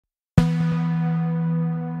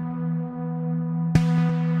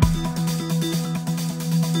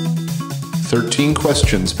13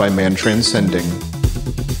 Questions by Man Transcending.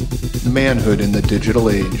 Manhood in the Digital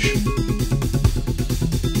Age.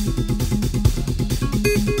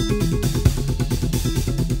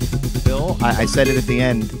 Bill, I said it at the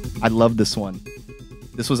end. I love this one.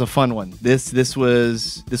 This was a fun one. This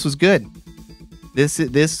was good.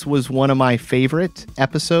 This was one of my favorite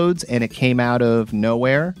episodes, and it came out of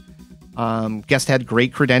nowhere. Guest had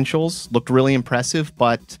great credentials, looked really impressive,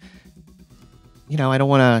 but I don't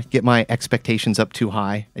want to get my expectations up too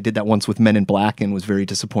high. I did that once with Men in Black and was very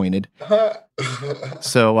disappointed.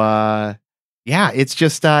 So, yeah, it's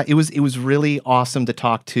just it was really awesome to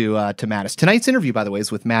talk to Mattis. Tonight's interview, by the way,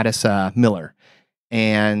 is with Mattis Miller,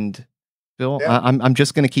 and Bill, yeah. I'm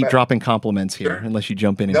just going to keep dropping compliments here, unless you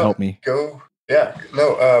jump in and help me. Go. Yeah,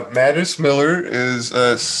 no. Mattis Miller is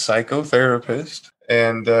a psychotherapist,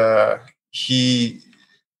 and he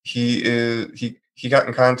got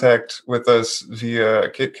in contact with us via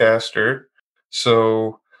Kitcaster.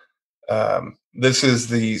 So this is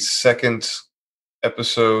the second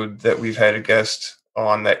episode that we've had a guest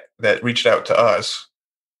on that reached out to us,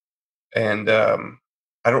 and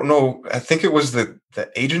I don't know. I think it was the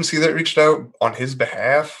agency that reached out on his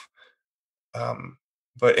behalf.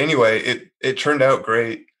 But anyway, it turned out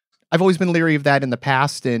great. I've always been leery of that in the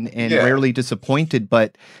past and rarely disappointed,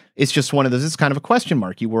 but it's just one of those, it's kind of a question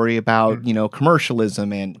mark. You worry about,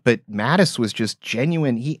 commercialism but Mattis was just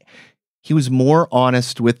genuine. He was more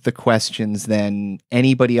honest with the questions than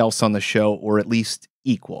anybody else on the show, or at least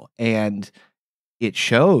equal. And it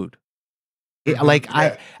showed.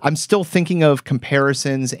 I'm still thinking of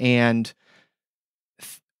comparisons, and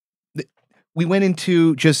we went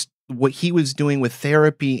into just what he was doing with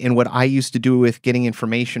therapy and what I used to do with getting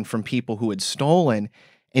information from people who had stolen,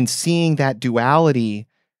 and seeing that duality,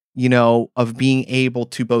 of being able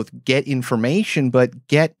to both get information, but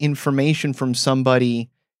get information from somebody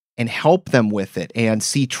and help them with it and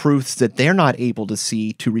see truths that they're not able to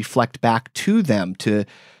see, to reflect back to them, to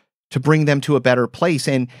bring them to a better place.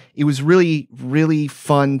 And it was really, really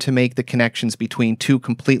fun to make the connections between two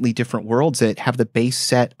completely different worlds that have the base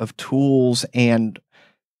set of tools, and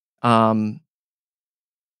they're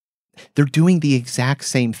doing the exact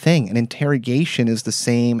same thing. An interrogation is the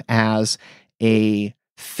same as a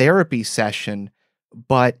therapy session,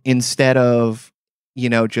 but instead of,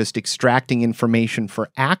 just extracting information for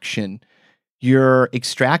action, you're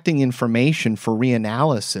extracting information for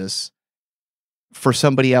reanalysis, for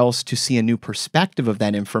somebody else to see a new perspective of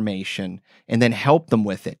that information and then help them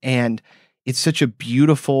with it. And it's such a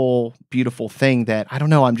beautiful, beautiful thing that, I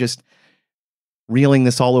don't know, I'm just reeling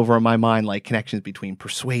this all over in my mind, like connections between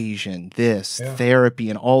persuasion,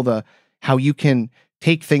 therapy, and how you can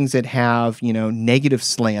take things that have, negative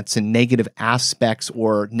slants and negative aspects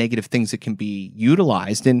or negative things that can be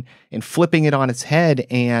utilized, and flipping it on its head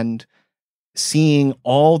and seeing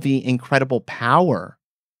all the incredible power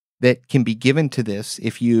that can be given to this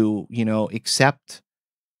if you, accept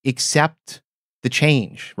the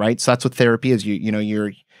change, right? So that's what therapy is.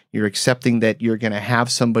 You're accepting that you're going to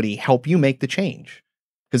have somebody help you make the change.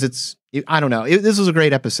 Because I don't know. This was a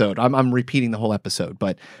great episode. I'm repeating the whole episode,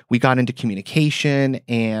 but we got into communication,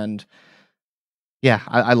 and yeah,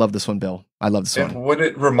 I love this one, Bill. I love this one. What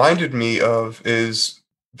it reminded me of is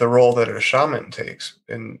the role that a shaman takes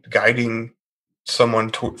in guiding someone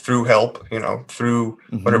through help, through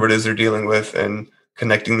whatever it is they're dealing with, and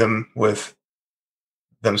connecting them with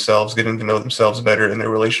themselves, getting to know themselves better in their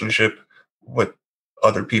relationship with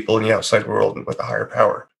other people in the outside world and with a higher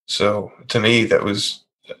power. So to me, this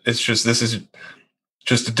is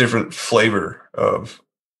just a different flavor of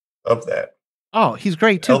that. Oh, he's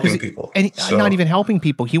great too. Helping people. And not even helping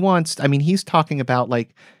people. He's talking about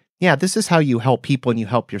this is how you help people and you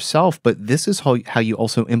help yourself, but this is how you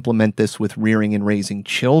also implement this with rearing and raising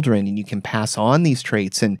children, and you can pass on these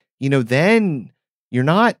traits. And, then you're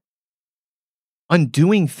not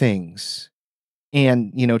undoing things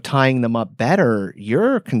and, tying them up better.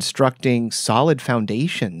 You're constructing solid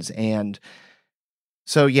foundations. And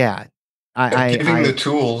so, yeah, giving the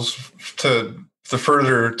tools to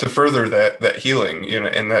further that healing,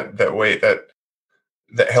 and that way, that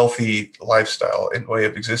healthy lifestyle and way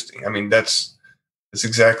of existing. I mean, that's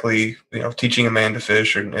exactly, teaching a man to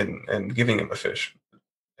fish and giving him a fish,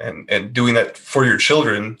 and doing that for your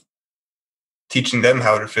children, teaching them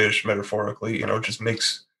how to fish metaphorically, just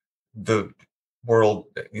makes the world,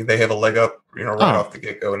 they have a leg up, right off the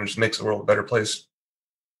get-go, and it just makes the world a better place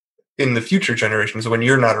in the future generations when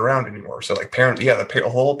you're not around anymore. So the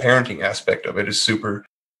whole parenting aspect of it is super,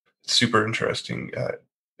 super interesting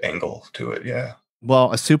angle to it. Yeah.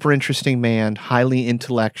 Well, a super interesting man, highly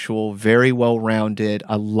intellectual, very well-rounded,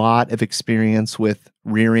 a lot of experience with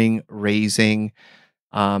rearing, raising,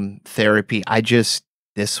 therapy.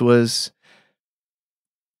 This was,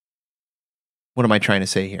 what am I trying to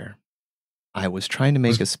say here? I was trying to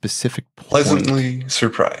make a specific point. Pleasantly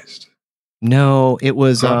surprised. No, it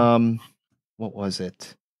was, what was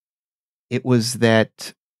it? It was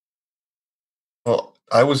that. Well,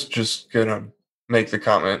 I was just going to make the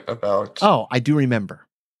comment about. Oh, I do remember.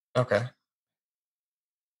 Okay.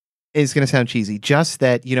 It's going to sound cheesy. Just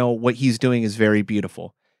that, what he's doing is very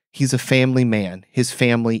beautiful. He's a family man. His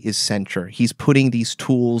family is center. He's putting these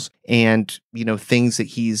tools and, things that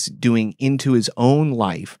he's doing into his own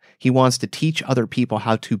life. He wants to teach other people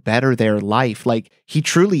how to better their life. Like, he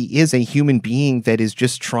truly is a human being that is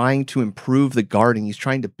just trying to improve the garden. He's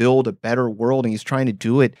trying to build a better world, and he's trying to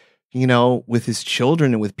do it, with his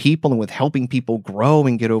children and with people and with helping people grow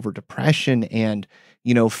and get over depression and,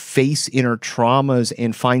 face inner traumas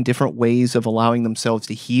and find different ways of allowing themselves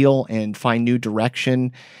to heal and find new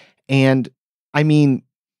direction. And I mean,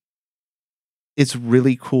 it's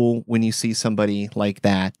really cool when you see somebody like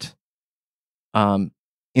that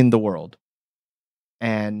in the world.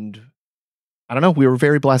 And I don't know, we were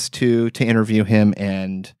very blessed to interview him.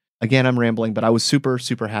 And again, I'm rambling, but I was super,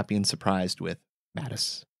 super happy and surprised with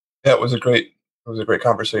Mattis. Yeah, it was a great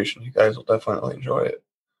conversation. You guys will definitely enjoy it.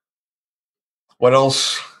 What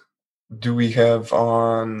else do we have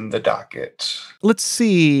on the docket? Let's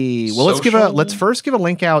see. Well, let's first give a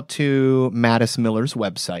link out to Mattis Miller's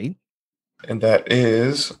website. And that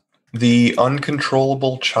is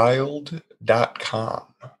theuncontrollablechild.com.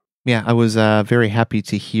 Yeah, I was very happy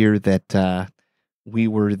to hear that we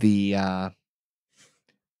were the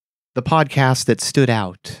podcast that stood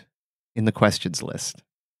out in the questions list.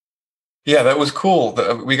 Yeah, that was cool.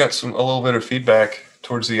 We got a little bit of feedback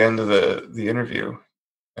towards the end of the interview,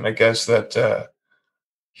 and I guess that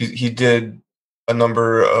he did a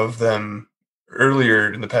number of them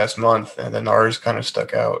earlier in the past month, and then ours kind of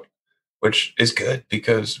stuck out, which is good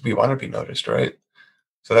because we want to be noticed, right?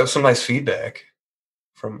 So that was some nice feedback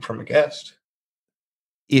from a guest.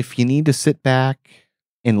 If you need to sit back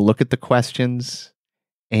and look at the questions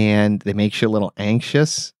and they make you a little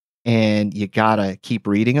anxious and you gotta keep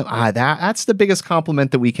reading them, that's the biggest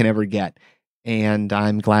compliment that we can ever get. And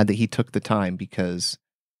I'm glad that he took the time because,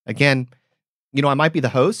 again, I might be the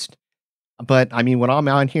host, but I mean, when I'm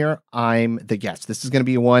on here, I'm the guest. This is going to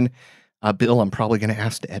be one, Bill, I'm probably going to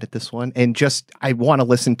ask to edit this one. And I want to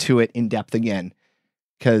listen to it in depth again.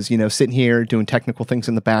 Because, sitting here doing technical things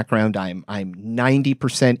in the background, I'm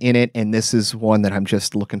 90% in it. And this is one that I'm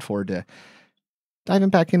just looking forward to diving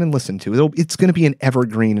back in and listen to. It's going to be an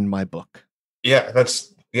evergreen in my book. Yeah,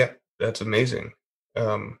 that's amazing.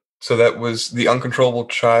 So that was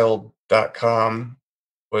theuncontrollablechild.com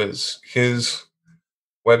was his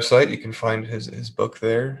website. You can find his book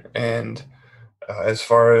there. And as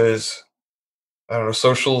far as, I don't know,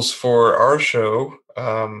 socials for our show,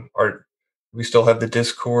 we still have the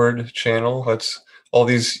Discord channel. That's all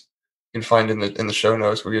these you can find in the show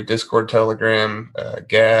notes. We have Discord, Telegram,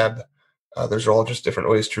 Gab. Those are all just different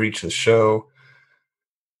ways to reach the show.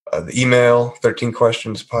 The email,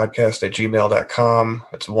 13questionspodcast@gmail.com.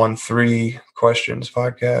 It's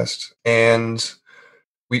 13questionspodcast. And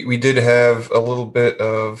we did have a little bit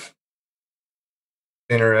of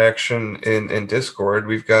interaction in Discord.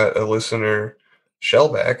 We've got a listener,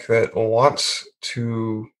 Shellback, that wants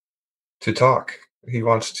to talk. He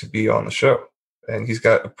wants to be on the show. And he's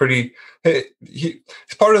got he's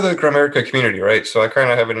part of the Grammarica community, right? So I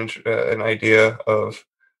kind of have an idea of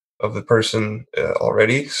the person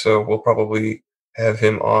already. So we'll probably have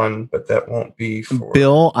him on, but that won't be for...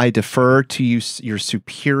 Bill, I defer to you, your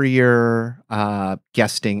superior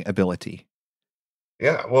guesting ability.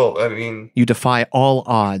 Yeah, well, I mean... You defy all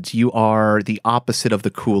odds. You are the opposite of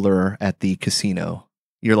the cooler at the casino.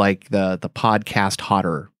 You're like the podcast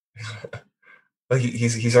hotter.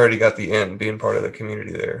 He's already got the in, being part of the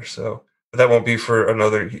community there. So that won't be for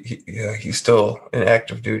another... he's still in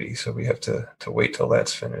active duty, so we have to wait till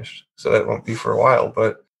that's finished. So that won't be for a while.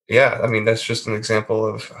 But yeah, I mean, that's just an example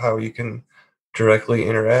of how you can directly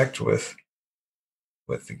interact with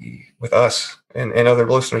us and other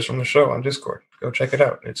listeners from the show on Discord. Go check it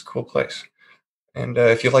out. It's a cool place. And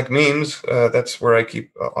if you like memes, that's where I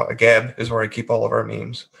keep... Gab is where I keep all of our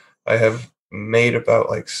memes. I have made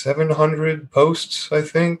about 700 posts, I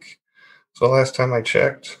think. So last time I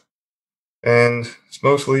checked. And it's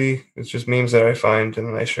just memes that I find and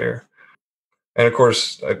then I share. And of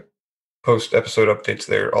course, I post episode updates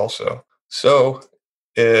there also. So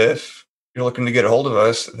if you're looking to get a hold of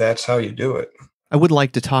us, that's how you do it. I would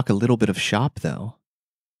like to talk a little bit of shop, though.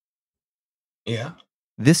 Yeah.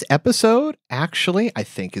 This episode, actually, I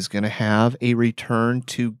think is going to have a return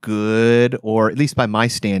to good, or at least by my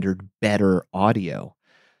standard, better audio.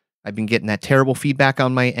 I've been getting that terrible feedback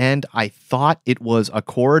on my end. I thought it was a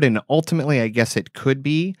cord, and ultimately, I guess it could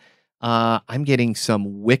be. I'm getting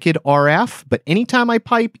some wicked RF, but anytime I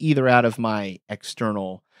pipe either out of my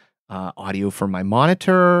external audio from my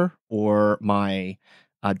monitor or my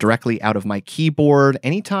directly out of my keyboard,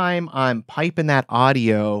 anytime I'm piping that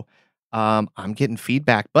audio, I'm getting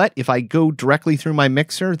feedback. But if I go directly through my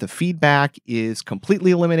mixer, the feedback is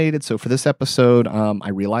completely eliminated. So for this episode, I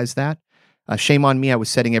realized that. Shame on me. I was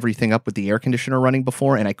setting everything up with the air conditioner running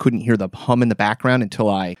before, and I couldn't hear the hum in the background until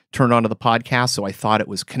I turned onto the podcast. So I thought it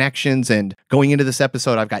was connections. And going into this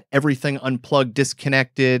episode, I've got everything unplugged,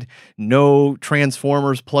 disconnected, no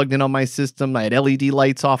transformers plugged in on my system. I had LED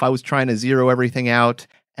lights off. I was trying to zero everything out.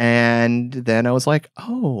 And then I was like,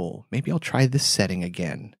 oh, maybe I'll try this setting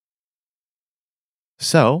again.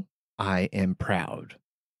 So I am proud.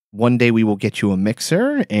 One day we will get you a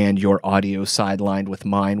mixer and your audio sidelined with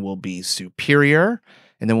mine will be superior.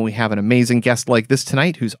 And then when we have an amazing guest like this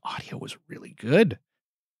tonight, whose audio was really good,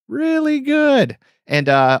 and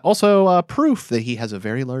also proof that he has a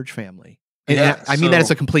very large family. And I mean, that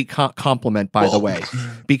is a complete compliment, by the way,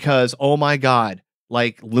 because, oh my God,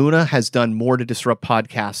 like Luna has done more to disrupt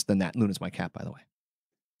podcasts than that. Luna's my cat, by the way.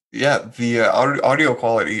 Yeah, the audio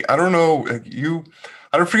quality. I don't know,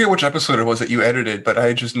 I don't forget which episode it was that you edited, but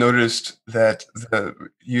I just noticed that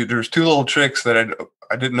there's two little tricks that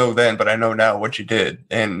I didn't know then, but I know now what you did.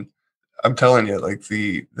 And I'm telling you, like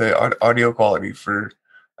the audio quality for,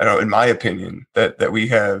 I don't know, in my opinion, that we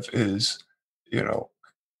have is,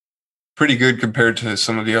 pretty good compared to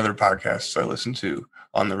some of the other podcasts I listen to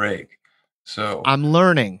on the reg. So I'm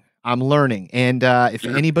learning. And if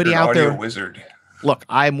anybody out there, wizard. Look,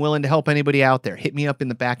 I'm willing to help anybody out there. Hit me up in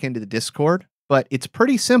the back end of the Discord. But it's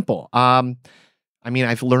pretty simple. I mean,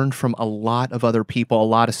 I've learned from a lot of other people, a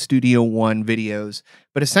lot of Studio One videos.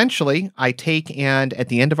 But essentially, I take and at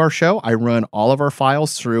the end of our show, I run all of our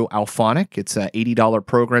files through Alphonic. It's an $80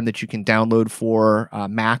 program that you can download for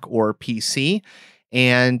Mac or PC.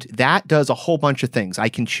 And that does a whole bunch of things. I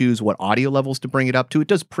can choose what audio levels to bring it up to. It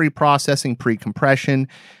does pre-processing, pre-compression.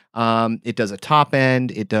 It does a top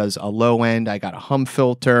end. It does a low end. I got a hum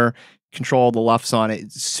filter. Control the LUFS on it.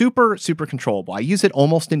 It's super, super controllable. I use it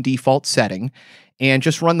almost in default setting and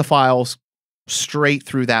just run the files straight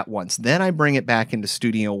through that once. Then I bring it back into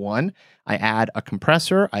Studio One. I add a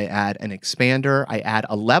compressor, I add an expander, I add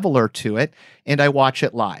a leveler to it, and I watch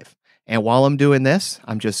it live. And while I'm doing this,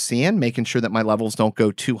 I'm just making sure that my levels don't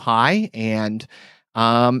go too high. And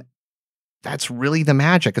that's really the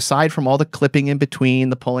magic. Aside from all the clipping in between,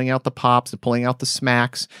 the pulling out the pops, the pulling out the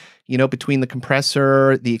smacks, between the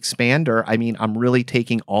compressor, the expander, I mean, I'm really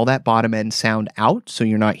taking all that bottom end sound out. So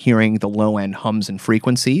you're not hearing the low end hums and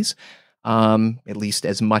frequencies, at least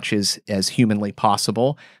as much as humanly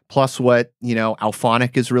possible. Plus what,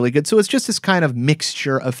 Alphonic is really good. So it's just this kind of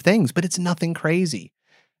mixture of things, but it's nothing crazy.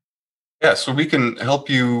 Yeah. So we can help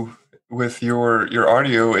you with your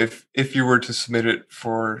audio if you were to submit it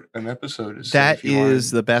for an episode. That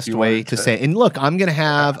is the best way to say it. And look, I'm going to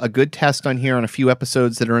have a good test on here on a few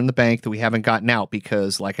episodes that are in the bank that we haven't gotten out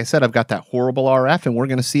because, like I said, I've got that horrible RF and we're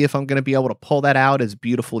going to see if I'm going to be able to pull that out as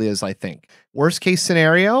beautifully as I think. Worst case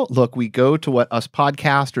scenario, look, we go to what us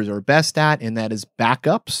podcasters are best at, and that is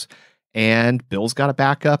backups. And Bill's got a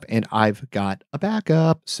backup and I've got a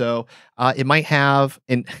backup. So it might have,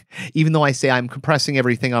 and even though I say I'm compressing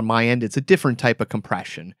everything on my end, it's a different type of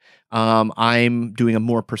compression. I'm doing a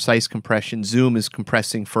more precise compression. Zoom is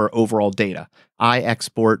compressing for overall data. I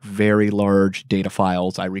export very large data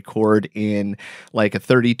files. I record in like a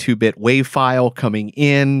 32-bit WAV file coming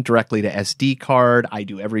in directly to SD card. I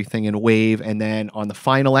do everything in WAV. And then on the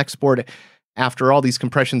final export, after all these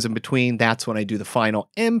compressions in between, that's when I do the final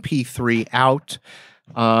MP3 out.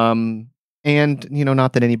 And,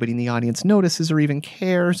 not that anybody in the audience notices or even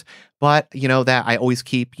cares, but, that I always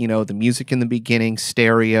keep, the music in the beginning,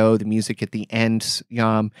 stereo, the music at the end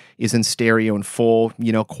is in stereo and full,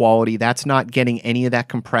 quality. That's not getting any of that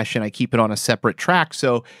compression. I keep it on a separate track.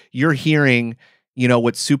 So you're hearing,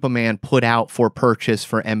 what Superman put out for purchase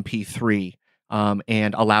for MP3.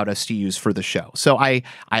 And allowed us to use for the show. So I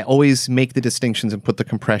always make the distinctions and put the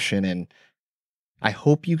compression in. I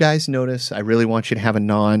hope you guys notice. I really want you to have a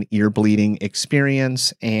non-ear bleeding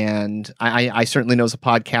experience. And I certainly know as a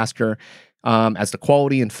podcaster, as the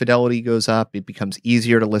quality and fidelity goes up, it becomes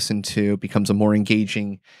easier to listen to, becomes a more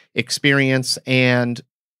engaging experience. And,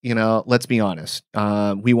 let's be honest,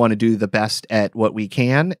 we want to do the best at what we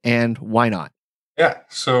can. And why not? Yeah.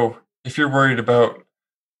 So if you're worried about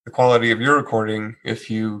the quality of your recording, if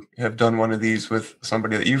you have done one of these with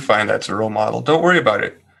somebody that you find that's a role model, don't worry about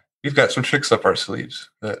it. We've got some tricks up our sleeves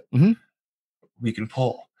that Mhm. we can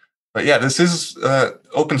pull. But yeah, this is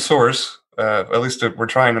open source. At least we're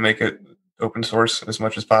trying to make it open source as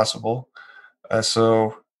much as possible.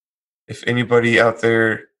 So if anybody out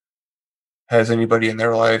there has anybody in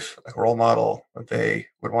their life, like a role model, that they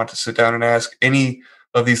would want to sit down and ask any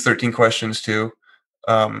of these 13 questions to,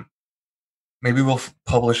 um, maybe we'll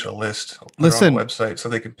publish a list, I'll put it on the Listen, website so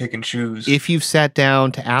they can pick and choose. if you've sat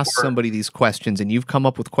down to ask Or, somebody these questions and you've come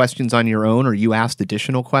up with questions on your own, or you asked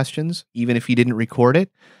additional questions, even if you didn't record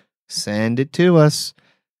it, send it to us.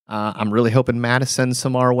 I'm really hoping Mattis sends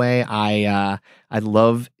some our way. I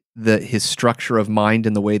love his structure of mind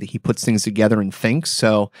and the way that he puts things together and thinks.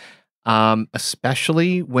 So,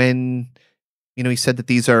 especially when he said that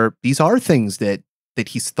these are things that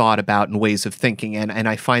he's thought about and ways of thinking, and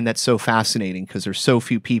I find that so fascinating because there's so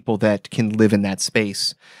few people that can live in that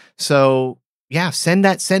space. So yeah, send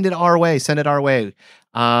it our way. Send it our way.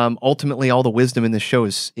 Ultimately, all the wisdom in this show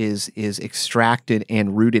is extracted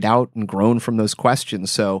and rooted out and grown from those questions.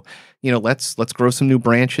 So let's grow some new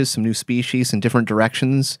branches, some new species in different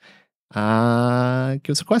directions. Give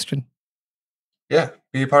us a question. yeah,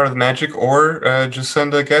 be a part of the magic, or just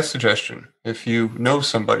send a guest suggestion. If you know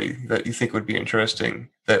somebody that you think would be interesting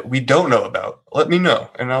that we don't know about, let me know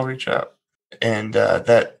and I'll reach out. And I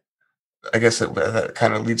guess that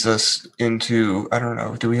kind of leads us into, I don't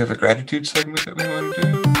know, do we have a gratitude segment that we want to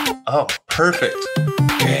do? Oh, perfect.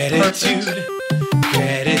 Gratitude,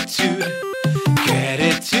 gratitude,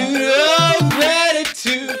 gratitude, oh,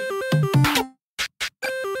 gratitude.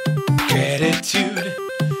 Gratitude,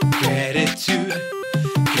 gratitude,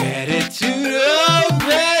 gratitude, oh,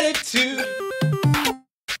 gratitude.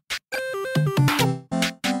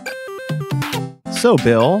 So,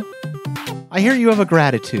 Bill, I hear you have a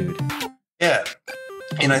gratitude. Yeah.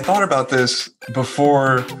 And I thought about this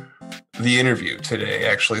before the interview today,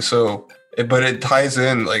 actually. So, but it ties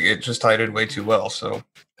in, like it just tied in way too well. So,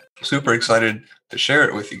 super excited to share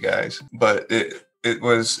it with you guys. But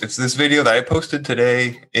it's this video that I posted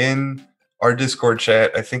today in our Discord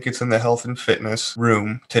chat. I think it's in the health and fitness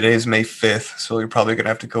room. Today's May 5th, so you're probably gonna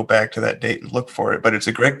have to go back to that date and look for it. But it's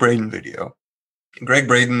a Greg Braden video. Greg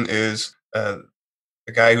Braden is a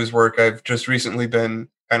guy whose work I've just recently been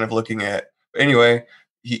kind of looking at. But anyway,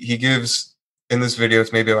 he gives in this video,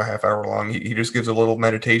 it's maybe about a half hour long. He just gives a little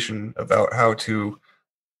meditation about how to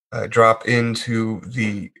drop into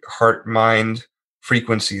the heart mind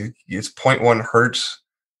frequency. It's zero point 0.1 hertz,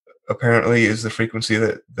 apparently, is the frequency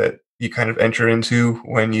that you kind of enter into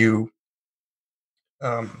when you,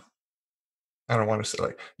 I don't want to say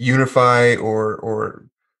like unify or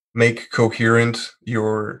make coherent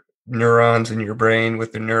your neurons in your brain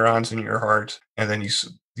with the neurons in your heart, and then you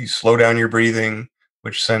slow down your breathing,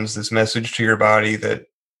 which sends this message to your body that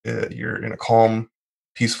you're in a calm,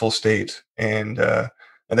 peaceful state, and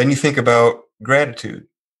then you think about gratitude,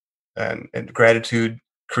 and gratitude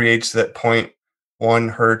creates that zero point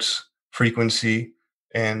 0.1 hertz frequency,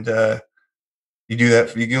 and you do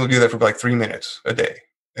that. You'll do that for like 3 minutes a day,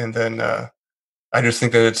 and then I just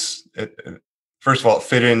think that first of all, it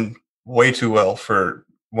fit in way too well for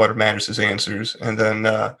what Mattis's answers, and then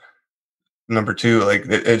number two, like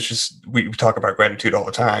it's just we talk about gratitude all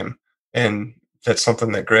the time, and that's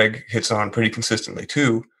something that Greg hits on pretty consistently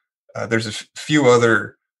too. There's a few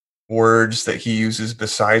other words that he uses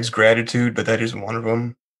besides gratitude, but that isn't one of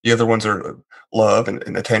them. The other ones are love and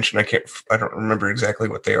attention. I don't remember exactly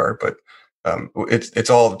what they are, but it's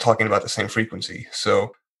all talking about the same frequency.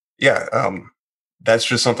 So yeah, that's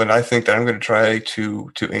just something I think that I'm going to try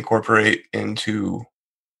to incorporate into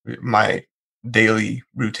my daily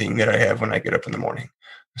routine that I have when I get up in the morning.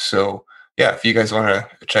 So yeah, if you guys want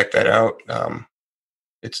to check that out,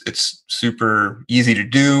 it's super easy to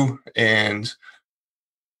do, and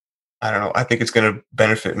I don't know, I think it's going to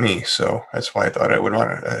benefit me. So that's why I thought I would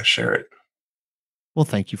want to share it. Well,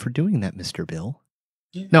 thank you for doing that, Mr. Bill.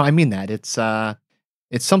 Yeah. No, I mean that. It's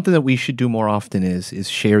something that we should do more often is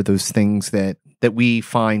share those things that we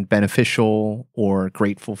find beneficial or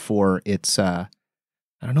grateful for. It's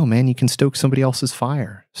I don't know, man, you can stoke somebody else's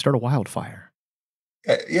fire. Start a wildfire.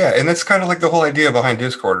 Yeah, and that's kind of like the whole idea behind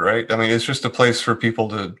Discord, right? I mean, it's just a place for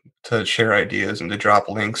people to share ideas and to drop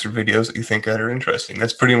links or videos that you think that are interesting.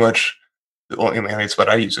 That's pretty much, well, I mean, it's what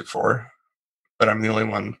I use it for. But I'm the only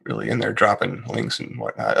one really in there dropping links and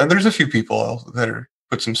whatnot. And there's a few people that are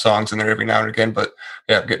put some songs in there every now and again. But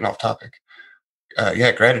yeah, I'm getting off topic.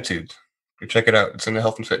 Yeah, gratitude. Go check it out. It's in the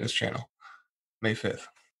Health and Fitness channel. May 5th.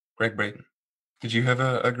 Greg Braden. Did you have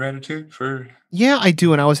a gratitude for? Yeah, I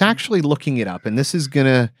do. And I was actually looking it up, and this is going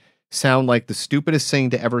to sound like the stupidest thing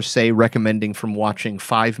to ever say, recommending from watching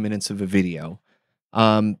 5 minutes of a video.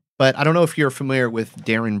 But I don't know if you're familiar with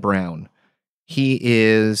Darren Brown. He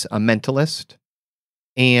is a mentalist,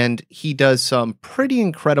 and he does some pretty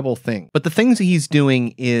incredible things. But the things that he's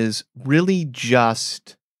doing is really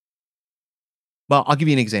just, well, I'll give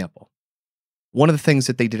you an example. One of the things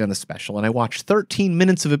that they did on the special, and I watched 13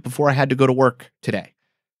 minutes of it before I had to go to work today.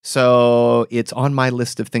 So it's on my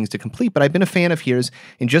list of things to complete, but I've been a fan of his.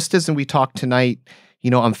 And just as we talked tonight,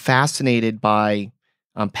 I'm fascinated by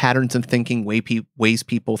patterns of thinking, ways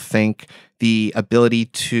people think, the ability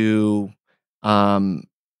to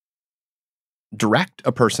direct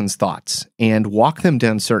a person's thoughts and walk them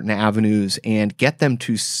down certain avenues and get them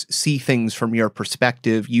to see things from your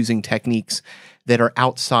perspective using techniques that are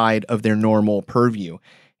outside of their normal purview.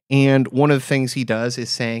 And one of the things he does is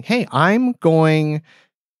saying, hey, I'm going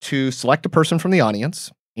to select a person from the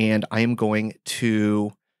audience, and I am going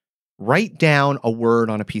to write down a word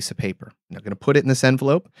on a piece of paper. I'm going to put it in this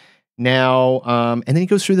envelope. Now, and then he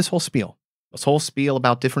goes through this whole spiel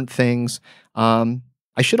about different things.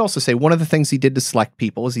 I should also say one of the things he did to select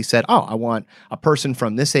people is he said, I want a person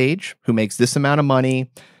from this age who makes this amount of money,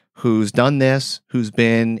 who's done this, who's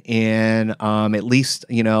been in at least,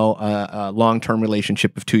 a long-term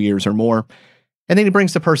relationship of 2 years or more. And then he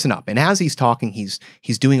brings the person up. And as he's talking, he's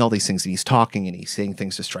doing all these things. And he's talking and he's saying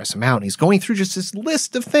things to stress him out. And he's going through just this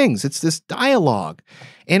list of things. It's this dialogue.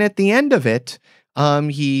 And at the end of it,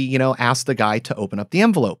 he, asked the guy to open up the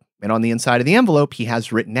envelope. And on the inside of the envelope, he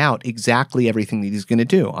has written out exactly everything that he's going to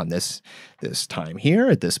do. On this time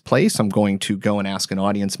here, at this place, I'm going to go and ask an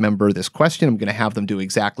audience member this question. I'm going to have them do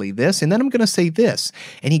exactly this. And then I'm going to say this.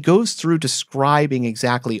 And he goes through describing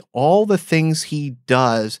exactly all the things he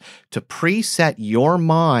does to preset your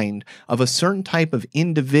mind of a certain type of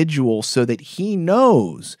individual so that he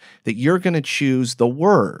knows that you're going to choose the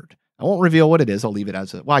word. I won't reveal what it is. I'll leave it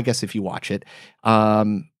as I guess if you watch it.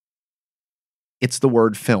 It's the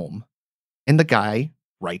word film. And the guy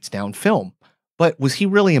writes down film. But was he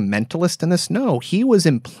really a mentalist in this? No, he was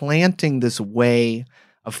implanting this way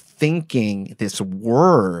of thinking, this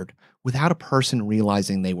word, without a person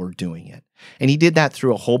realizing they were doing it. And he did that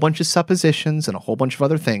through a whole bunch of suppositions and a whole bunch of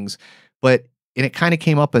other things. And it kind of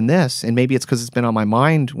came up in this, and maybe it's because it's been on my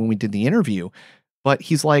mind when we did the interview, but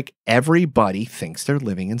he's like, everybody thinks they're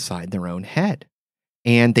living inside their own head.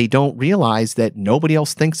 And they don't realize that nobody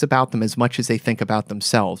else thinks about them as much as they think about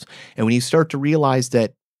themselves. And when you start to realize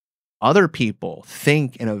that other people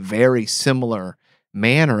think in a very similar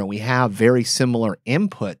manner and we have very similar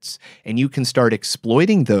inputs, and you can start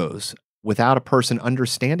exploiting those without a person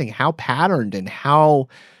understanding how patterned and how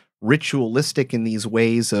ritualistic in these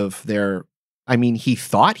ways of their, he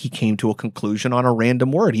thought he came to a conclusion on a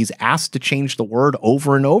random word. He's asked to change the word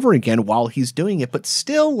over and over again while he's doing it, but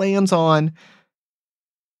still lands on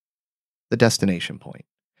the destination point.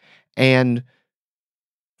 And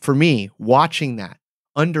for me, watching that,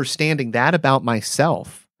 understanding that about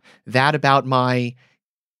myself, that about my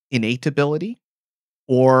innate ability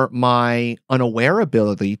or my unaware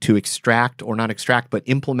ability to extract or not extract, but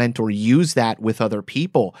implement or use that with other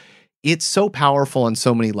people, it's so powerful on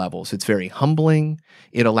so many levels. It's very humbling.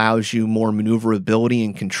 It allows you more maneuverability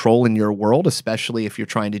and control in your world, especially if you're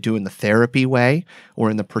trying to do it in the therapy way or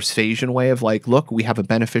in the persuasion way of like, look, we have a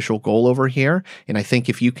beneficial goal over here. And I think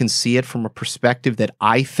if you can see it from a perspective that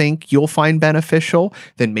I think you'll find beneficial,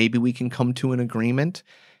 then maybe we can come to an agreement.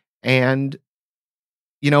 And,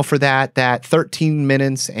 for that 13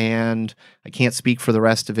 minutes, and I can't speak for the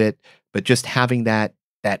rest of it, but just having that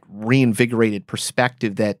reinvigorated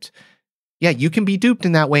perspective that, yeah, you can be duped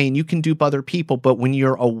in that way and you can dupe other people, but when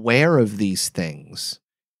you're aware of these things,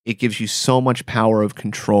 it gives you so much power of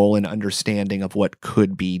control and understanding of what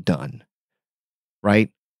could be done, right?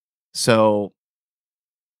 So,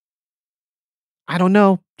 I don't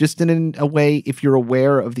know, just in a way, if you're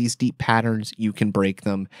aware of these deep patterns, you can break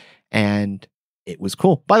them, and it was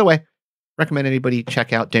cool. By the way, recommend anybody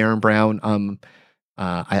check out Darren Brown.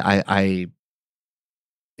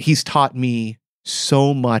 He's taught me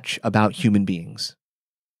so much about human beings.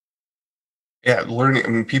 Yeah,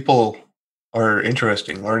 learning. People are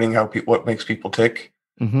interesting. Learning what makes people tick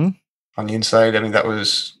on the inside. That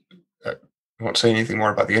was. I won't say anything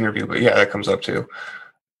more about the interview, but yeah, that comes up too.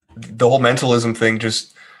 The whole mentalism thing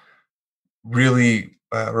just really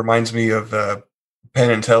reminds me of Penn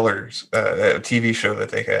and Teller's a TV show that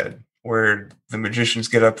they had, where the magicians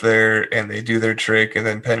get up there and they do their trick, and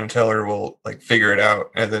then Penn and Teller will figure it out,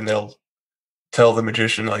 and then they'll tell the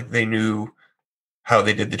magician they knew how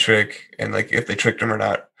they did the trick and if they tricked him or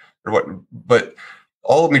not. or what. But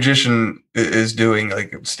all a magician is doing,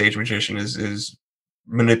 like a stage magician, is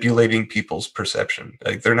manipulating people's perception.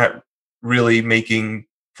 Like they're not really making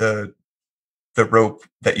the rope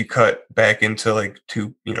that you cut back into like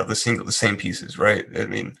two, the same pieces, right? I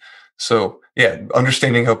mean, so yeah,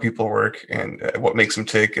 understanding how people work and what makes them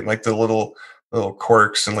tick, and like the little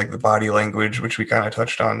quirks and like the body language, which we kind of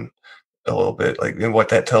touched on a little bit, like, and what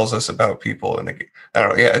that tells us about people. And like, I don't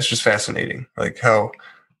know, yeah, it's just fascinating, like how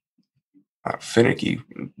finicky,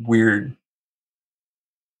 weird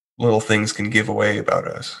little things can give away about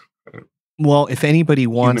us. Well, if anybody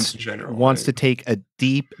wants general, to take a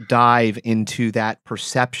deep dive into that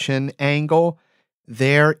perception angle,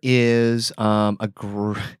 there is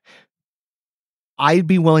I'd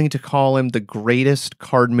be willing to call him the greatest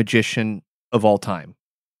card magician of all time,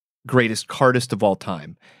 greatest cardist of all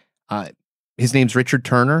time. His name's Richard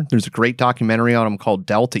Turner. There's a great documentary on him called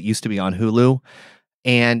Dealt. It used to be on Hulu,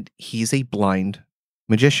 and he's a blind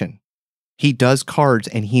magician. He does cards,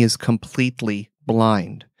 and he is completely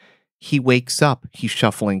blind. He wakes up, he's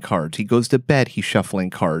shuffling cards. He goes to bed, he's shuffling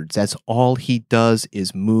cards. That's all he does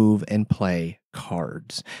is move and play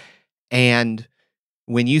cards. And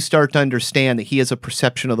when you start to understand that he has a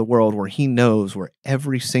perception of the world where he knows where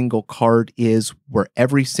every single card is, where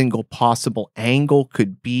every single possible angle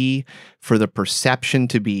could be for the perception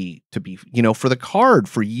to be, for the card,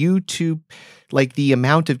 for you to, like, the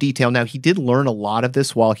amount of detail. Now, he did learn a lot of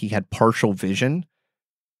this while he had partial vision,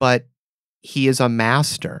 but he is a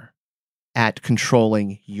master at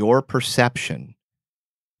controlling your perception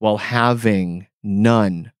while having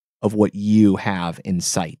none of what you have in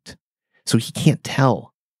sight. So he can't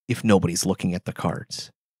tell if nobody's looking at the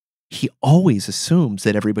cards. He always assumes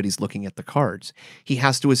that everybody's looking at the cards. He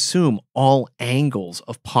has to assume all angles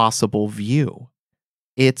of possible view.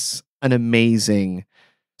 It's an amazing...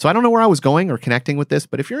 So I don't know where I was going or connecting with this,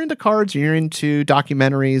 but if you're into cards or you're into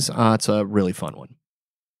documentaries, it's a really fun one.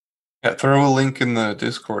 Yeah, throw a link in the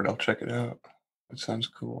Discord. I'll check it out. It sounds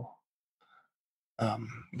cool.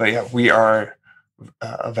 But yeah, we are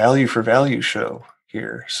a value for value show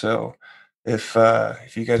here. So if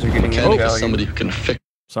you guys are getting any value, somebody who can fix.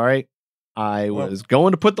 Sorry, I was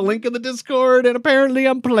going to put the link in the Discord, and apparently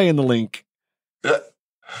I'm playing the link.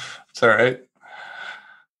 It's all right.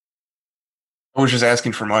 I was just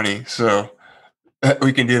asking for money, so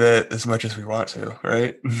we can do that as much as we want to,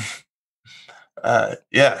 right?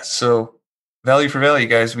 Yeah, so value for value,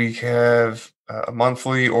 guys. We have a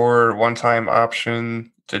monthly or one-time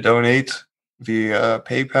option to donate via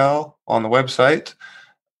PayPal on the website.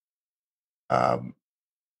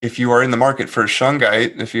 If you are in the market for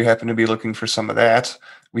Shungite, if you happen to be looking for some of that,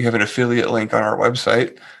 we have an affiliate link on our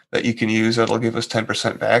website that you can use. That'll give us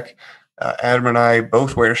 10% back. Adam and I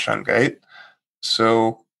both wear Shungite,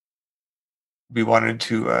 so we wanted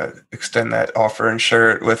to extend that offer and share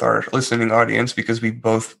it with our listening audience because we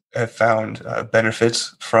both have found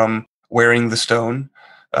benefits from wearing the stone.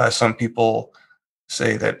 Some people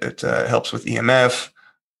say that it helps with EMF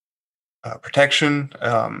protection.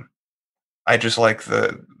 I just like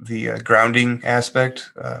the grounding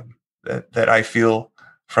aspect that I feel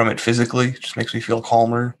from it physically. It just makes me feel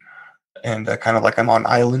calmer and kind of like I'm on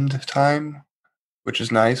island time, which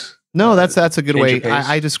is nice. No, that's a good way.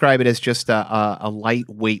 I describe it as just a light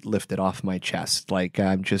weight lifted off my chest. Like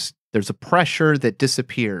there's a pressure that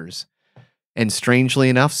disappears. And strangely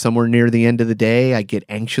enough, somewhere near the end of the day, I get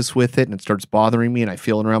anxious with it and it starts bothering me and I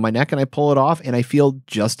feel it around my neck and I pull it off and I feel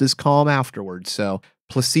just as calm afterwards. So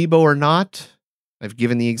placebo or not, I've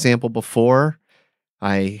given the example before.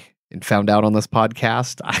 I found out on this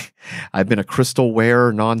podcast, I've been a crystal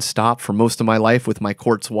wearer nonstop for most of my life with my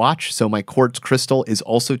quartz watch. So my quartz crystal is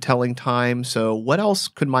also telling time. So what else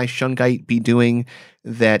could my Shungite be doing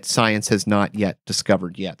that science has not yet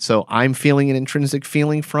discovered yet? So I'm feeling an intrinsic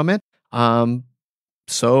feeling from it.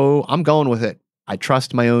 So I'm going with it. I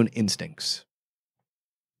trust my own instincts.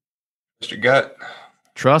 Trust your gut.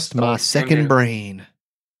 Trust my second brain.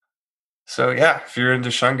 So yeah, if you're into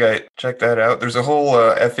Shungite, check that out. There's a whole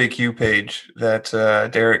FAQ page that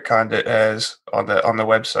Derek Condit has on the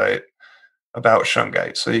website about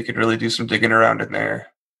Shungite. So you could really do some digging around in there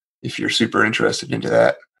if you're super interested into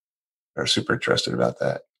that or super interested about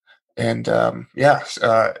that. And but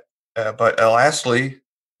lastly,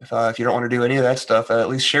 if you don't want to do any of that stuff, at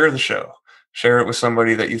least share the show. Share it with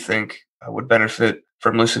somebody that you think would benefit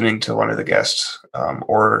from listening to one of the guests,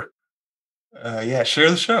 share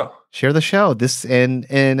the show. Share the show. This and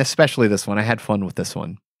especially this one. I had fun with this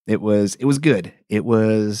one. It was good. It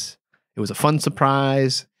was a fun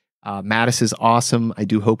surprise. Mattis is awesome. I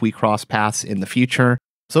do hope we cross paths in the future.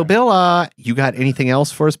 So, Bill, you got anything else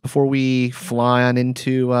for us before we fly on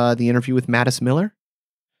into the interview with Mattis Miller?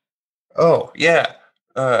 Oh, yeah.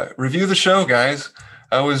 Review the show, guys.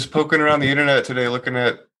 I was poking around the internet today looking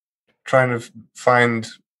at trying to find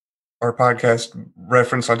our podcast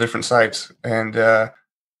reference on different sites. And I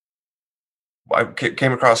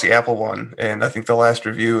came across the Apple one. And I think the last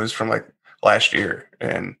review is from like last year.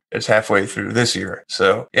 And it's halfway through this year.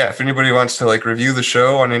 So, yeah, if anybody wants to like review the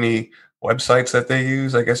show on any websites that they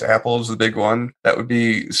use, I guess Apple is the big one. That would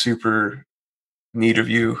be super neat of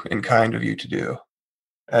you and kind of you to do.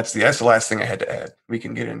 That's the last thing I had to add. We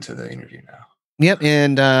can get into the interview now. Yep,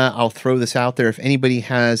 and I'll throw this out there. If anybody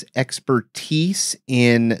has expertise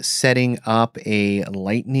in setting up a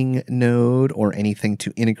Lightning node or anything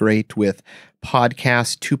to integrate with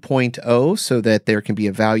Podcast 2.0 so that there can be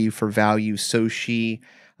a value for value Soshi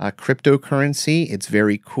cryptocurrency, it's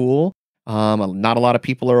very cool. Not a lot of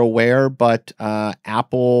people are aware, but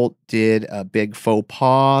Apple did a big faux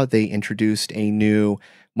pas. They introduced a new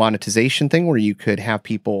monetization thing where you could have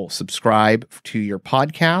people subscribe to your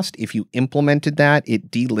podcast. If you implemented that, it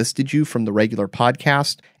delisted you from the regular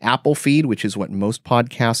podcast Apple feed, which is what most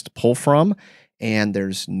podcasts pull from. And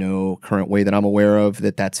there's no current way that I'm aware of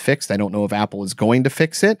that that's fixed. I don't know if Apple is going to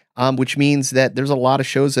fix it, which means that there's a lot of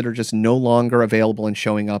shows that are just no longer available and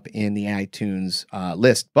showing up in the iTunes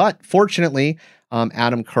list. But fortunately,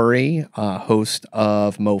 Adam Curry, host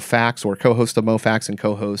of MoFax, or co-host of MoFax and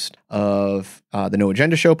co-host of the No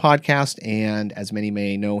Agenda Show podcast, and as many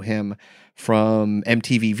may know him from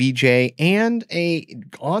MTV VJ and a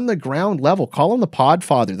on-the-ground level, call him the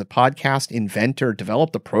podfather, the podcast inventor,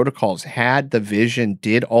 developed the protocols, had the vision,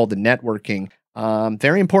 did all the networking.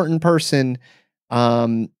 Very important person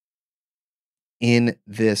in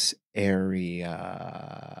this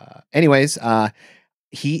area. Anyways,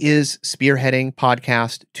 he is spearheading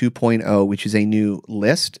Podcast 2.0, which is a new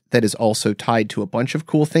list that is also tied to a bunch of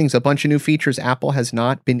cool things, a bunch of new features. Apple has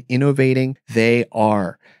not been innovating. They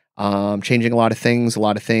are changing a lot of things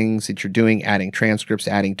that you're doing, adding transcripts,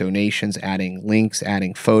 adding donations, adding links,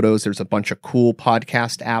 adding photos. There's a bunch of cool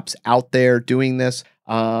podcast apps out there doing this.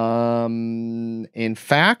 In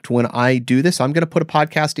fact, when I do this, I'm going to put a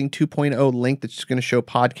Podcasting 2.0 link that's going to show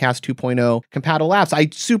Podcast 2.0 compatible apps. I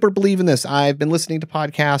super believe in this. I've been listening to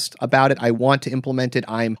podcasts about it. I want to implement it.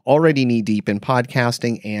 I'm already knee deep in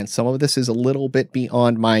podcasting, and some of this is a little bit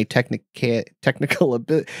beyond my technical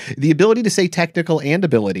the ability to say technical and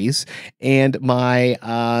abilities and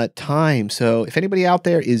my time. So if anybody out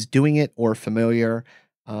there is doing it or familiar,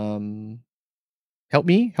 help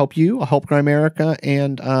me, help you, I'll help Grimerica,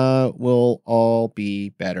 and we'll all be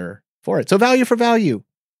better for it. So value for value.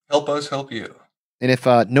 Help us help you. And if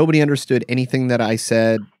nobody understood anything that I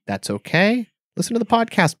said, that's okay. Listen to the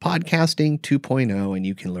podcast, Podcasting 2.0, and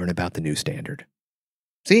you can learn about the new standard.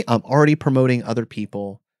 See, I'm already promoting other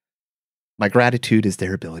people. My gratitude is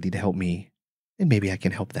their ability to help me, and maybe I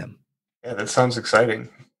can help them. Yeah, that sounds exciting.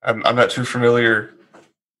 I'm not too familiar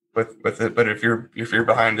with it, but if you're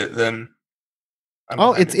behind it, then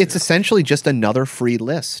it's essentially just another free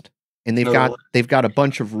list, and they've got a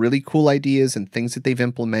bunch of really cool ideas and things that they've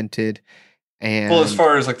implemented. And well, as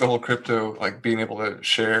far as like the whole crypto, like being able to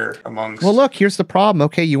share amongst. Well, look, here's the problem.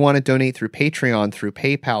 Okay, you want to donate through Patreon, through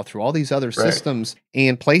PayPal, through all these other systems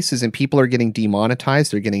and places, and people are getting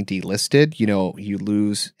demonetized. They're getting delisted. You know, you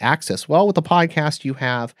lose access. Well, with the podcast, you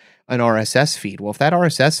have an RSS feed. Well, if that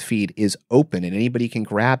RSS feed is open and anybody can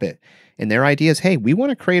grab it, and their idea is, hey, we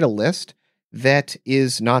want to create a list that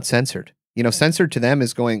is not censored. You know, censored to them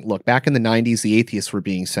is going, look, back in the 90s, the atheists were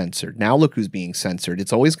being censored. Now look who's being censored.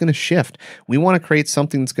 It's always going to shift. We want to create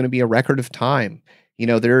something that's going to be a record of time. You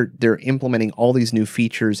know, they're implementing all these new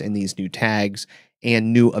features and these new tags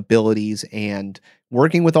and new abilities and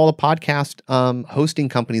working with all the podcast hosting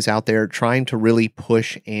companies out there trying to really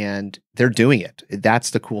push, and they're doing it.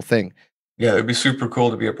 That's the cool thing. Yeah, it'd be super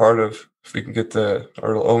cool to be a part of if we can get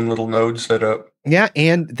our own little node set up. Yeah,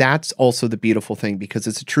 and that's also the beautiful thing because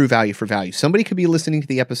it's a true value for value. Somebody could be listening to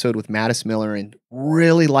the episode with Mattis Miller and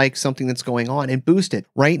really like something that's going on and boost it.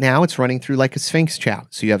 Right now, it's running through like a Sphinx chat.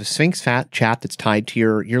 So you have a Sphinx chat that's tied to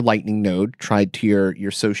your Lightning node, tied to your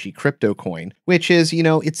Soshi crypto coin, which is, you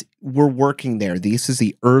know, we're working there. This is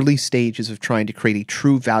the early stages of trying to create a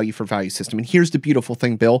true value for value system. And here's the beautiful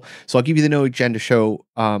thing, Bill. So I'll give you the No Agenda Show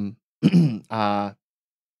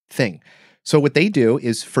thing. So what they do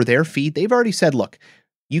is for their feed, they've already said, look,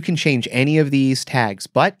 you can change any of these tags,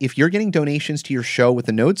 but if you're getting donations to your show with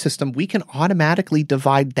the node system, we can automatically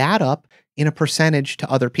divide that up in a percentage to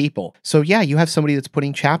other people. So yeah, you have somebody that's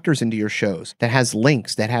putting chapters into your shows, that has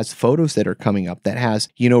links, that has photos that are coming up, that has,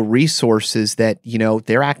 resources that,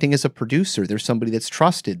 they're acting as a producer. There's somebody that's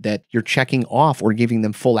trusted that you're checking off or giving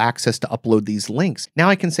them full access to upload these links. Now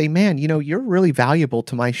I can say, man, you're really valuable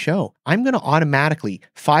to my show. I'm going to automatically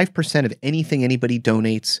 5% of anything anybody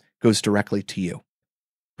donates goes directly to you.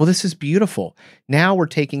 Well, this is beautiful. Now we're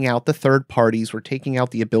taking out the third parties. We're taking out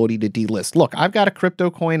the ability to delist. Look, I've got a crypto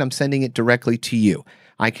coin. I'm sending it directly to you.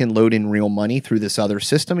 I can load in real money through this other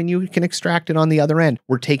system and you can extract it on the other end.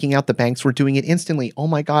 We're taking out the banks. We're doing it instantly. Oh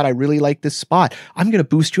my God, I really like this spot. I'm going to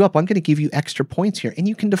boost you up. I'm going to give you extra points here. And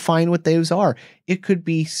you can define what those are. It could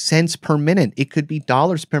be cents per minute. It could be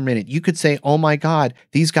dollars per minute. You could say, oh my God,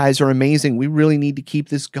 these guys are amazing. We really need to keep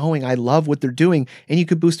this going. I love what they're doing. And you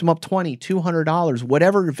could boost them up $20, $200,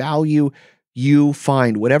 whatever value you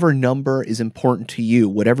find, whatever number is important to you,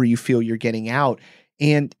 whatever you feel you're getting out.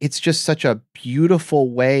 And it's just such a beautiful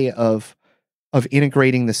way of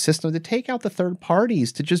integrating the system to take out the third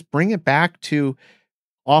parties, to just bring it back to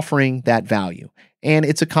offering that value. And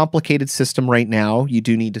it's a complicated system right now. You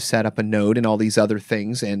do need to set up a node and all these other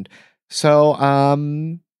things. And so,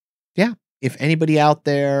 yeah, if anybody out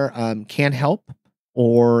there can help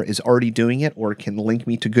or is already doing it or can link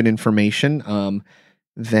me to good information,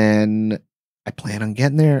 then I plan on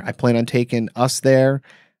getting there. I plan on taking us there.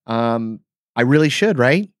 I really should,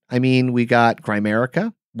 right? I mean, we got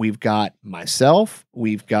Grimerica, we've got myself,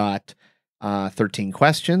 we've got 13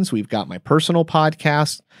 Questions, we've got my personal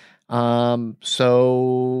podcast.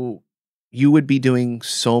 So you would be doing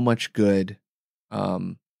so much good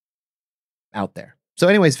out there. So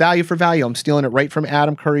anyways, value for value. I'm stealing it right from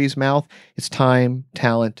Adam Curry's mouth. It's time,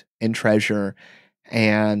 talent, and treasure.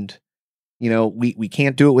 And we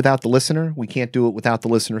can't do it without the listener. We can't do it without the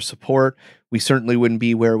listener support. We certainly wouldn't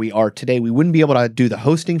be where we are today. We wouldn't be able to do the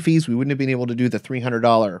hosting fees. We wouldn't have been able to do the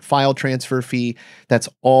 $300 file transfer fee. That's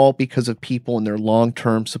all because of people and their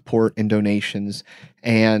long-term support and donations.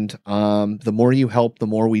 And the more you help, the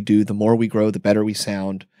more we do, the more we grow, the better we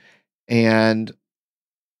sound. And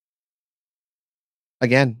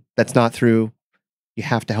again, that's not through, you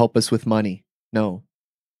have to help us with money. No,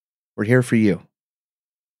 we're here for you.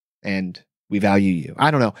 And we value you.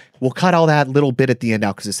 I don't know. We'll cut all that little bit at the end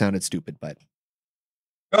out because it sounded stupid, but.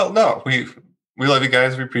 Well, no, we love you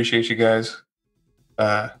guys. We appreciate you guys.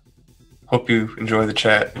 Hope you enjoy the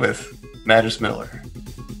chat with Magus Miller.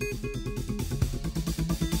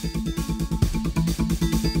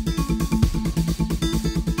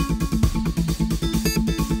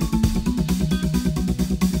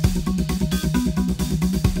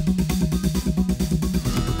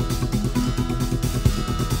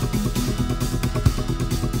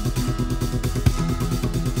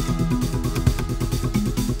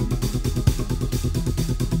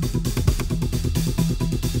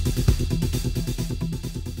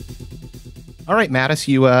 All right, Mattis,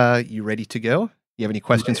 you ready to go? You have any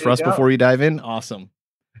questions for us before we dive in? Awesome.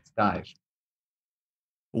 Let's dive.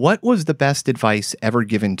 What was the best advice ever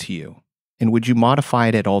given to you? And would you modify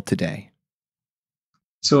it at all today?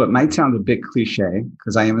 So it might sound a bit cliche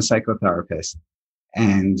because I am a psychotherapist.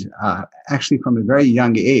 And actually from a very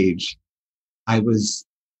young age, I was,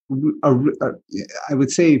 I would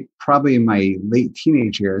say probably in my late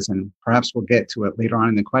teenage years, and perhaps we'll get to it later on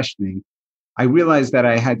in the questioning, I realized that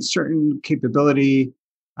I had certain capability,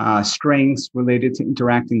 strengths related to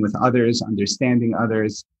interacting with others, understanding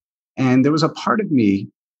others. And there was a part of me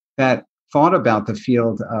that thought about the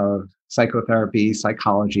field of psychotherapy,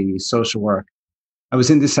 psychology, social work. I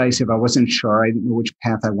was indecisive. I wasn't sure. I didn't know which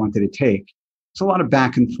path I wanted to take. It's a lot of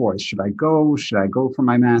back and forth. Should I go? Should I go for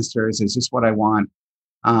my master's? Is this what I want?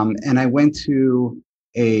 And I went to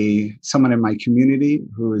someone in my community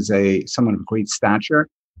who is someone of great stature.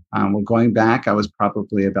 We're going back. I was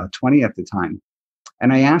probably about 20 at the time.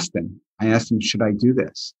 And I asked him, should I do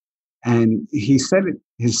this? And he said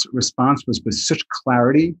his response was with such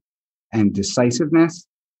clarity and decisiveness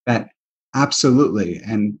that absolutely.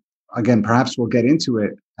 And again, perhaps we'll get into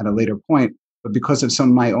it at a later point, but because of some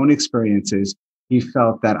of my own experiences, he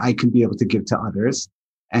felt that I could be able to give to others.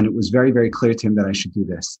 And it was very, very clear to him that I should do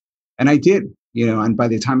this. And I did, and by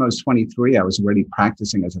the time I was 23, I was already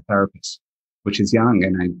practicing as a therapist, which is young.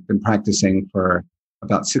 And I've been practicing for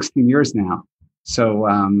about 16 years now. So,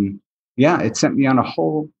 it sent me on a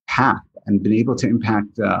whole path and been able to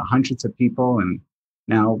impact hundreds of people, and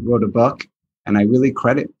now wrote a book. And I really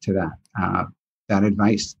credit to that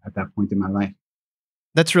advice at that point in my life.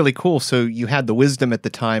 That's really cool. So you had the wisdom at the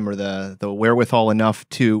time, or the wherewithal enough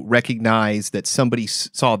to recognize that somebody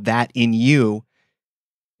saw that in you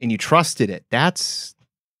and you trusted it. That's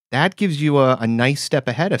that gives you a nice step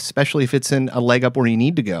ahead, especially if it's in a leg up where you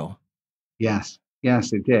need to go. Yes,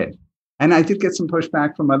 it did. And I did get some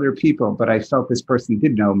pushback from other people, but I felt this person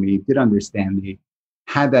did know me, did understand me,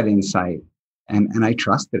 had that insight, and I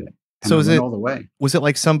trusted it. And so I went all the way. Was it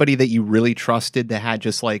like somebody that you really trusted that had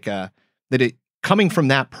just like that it coming from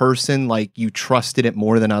that person, like you trusted it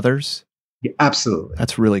more than others? Yeah, absolutely.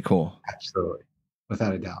 That's really cool. Absolutely.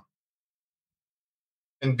 Without a doubt.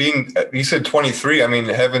 And being, you said 23, I mean,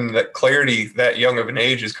 having that clarity that young of an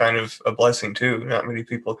age is kind of a blessing too. Not many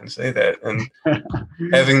people can say that. And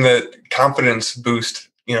having that confidence boost,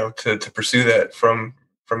 to pursue that from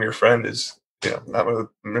your friend is, not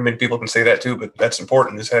many people can say that too, but that's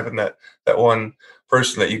important, is having that one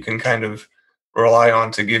person that you can kind of rely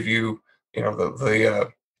on to give you,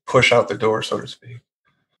 the push out the door, so to speak.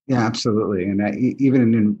 Yeah, absolutely. And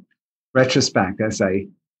even in retrospect, as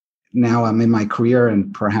now I'm in my career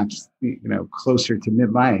and perhaps, closer to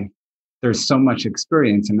midlife, there's so much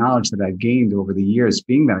experience and knowledge that I've gained over the years,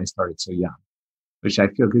 being that I started so young, which I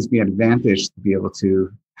feel gives me an advantage to be able to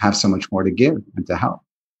have so much more to give and to help.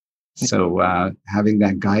 So having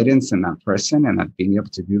that guidance and that person and that being able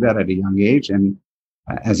to do that at a young age. And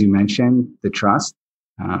as you mentioned, the trust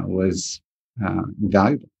was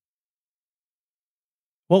invaluable.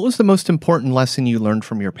 What was the most important lesson you learned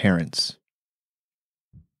from your parents?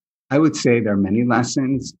 I would say there are many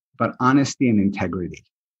lessons, but honesty and integrity.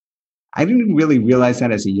 I didn't really realize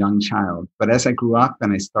that as a young child, but as I grew up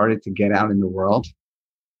and I started to get out in the world,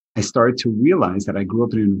 I started to realize that I grew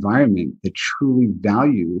up in an environment that truly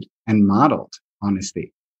valued and modeled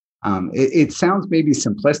honesty. It sounds maybe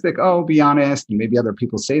simplistic, be honest, and maybe other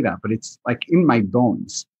people say that, but it's like in my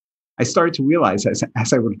bones. I started to realize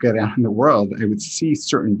as I would get out in the world, I would see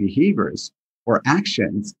certain behaviors or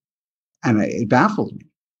actions, and it baffled me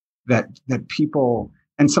that people,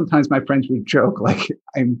 and sometimes my friends would joke like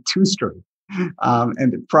I'm too straight.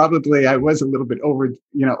 And probably I was a little bit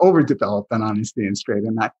overdeveloped on honesty and straight.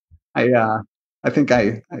 And I think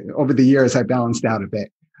over the years I balanced out a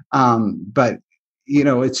bit. But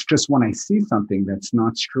it's just when I see something that's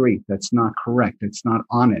not straight, that's not correct, it's not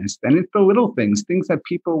honest, and it's the little things that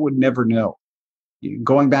people would never know.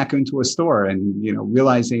 Going back into a store and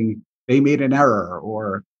realizing they made an error,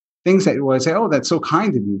 or things that would say, that's so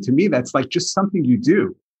kind of you. To me, that's like just something you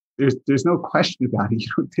do. There's no question about it. You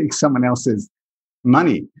don't take someone else's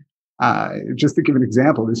money. Just to give an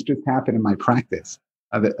example, this just happened in my practice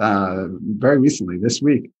very recently this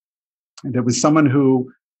week. There was someone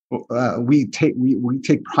who we take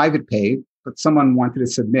private pay, but someone wanted to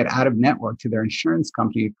submit out of network to their insurance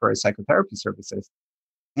company for psychotherapy services.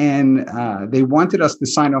 And they wanted us to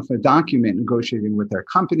sign off a document negotiating with their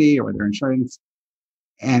company or their insurance,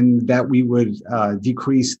 and that we would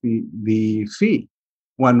decrease the fee.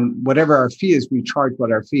 Whatever our fee is, we charge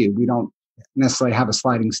what our fee. We don't necessarily have a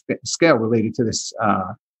sliding scale related to this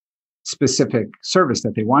specific service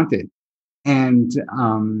that they wanted. And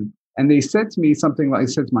they said to me something like, I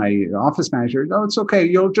said to my office manager, it's okay.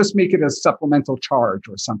 You'll just make it a supplemental charge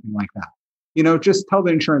or something like that. Just tell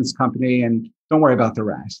the insurance company and don't worry about the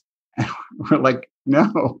rest. And we're like,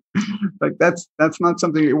 no, like that's not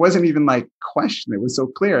something. It wasn't even like question. It was so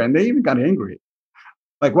clear. And they even got angry.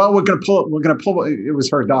 Like, well, we're going to pull, it was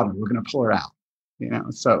her daughter. We're going to pull her out,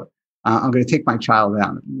 so I'm going to take my child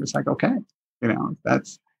out. And it's like, okay,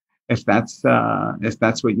 if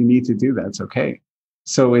that's what you need to do, that's okay.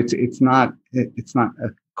 So it's not a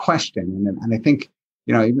question. And I think,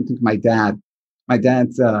 I even think my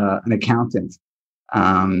dad's an accountant.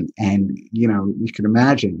 And you can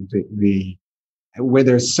imagine where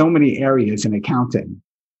there's so many areas in accounting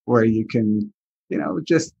where you can,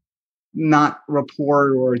 just not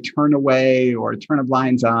report or turn away or turn a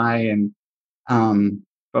blind eye. And,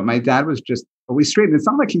 but my dad was just always straight. And it's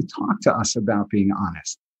not like he talked to us about being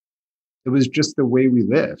honest. It was just the way we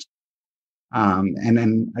lived. And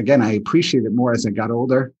then again, I appreciate it more as I got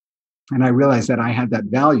older, and I realized that I had that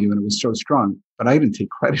value and it was so strong, but I didn't take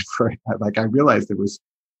credit for it. Like I realized it was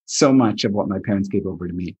so much of what my parents gave over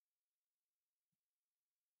to me.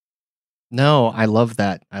 No, I love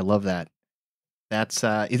that. That's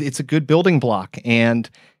it's a good building block, and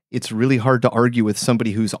it's really hard to argue with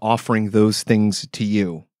somebody who's offering those things to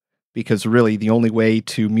you, because really the only way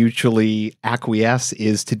to mutually acquiesce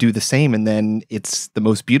is to do the same, and then it's the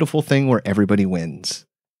most beautiful thing where everybody wins.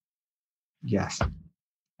 Yes.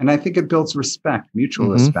 And I think it builds respect, mutual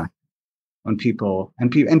respect on people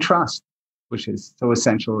and trust, which is so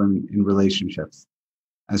essential in relationships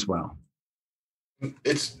as well.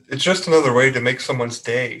 It's just another way to make someone's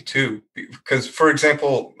day too. Because, for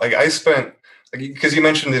example, like I spent, because you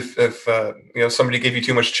mentioned if somebody gave you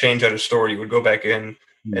too much change at a store, you would go back in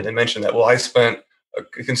And they mentioned that, well, I spent a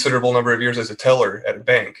considerable number of years as a teller at a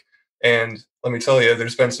bank. And let me tell you,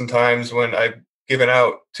 there's been some times when I've given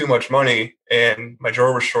out too much money and my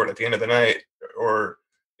drawer was short at the end of the night, or,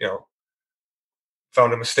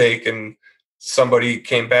 found a mistake, and somebody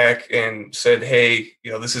came back and said, hey,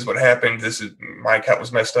 this is what happened. My account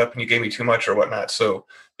was messed up and you gave me too much or whatnot. So,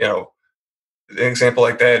 an example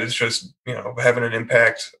like that is just, having an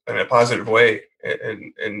impact in a positive way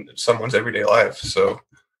in someone's everyday life. So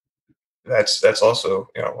that's also,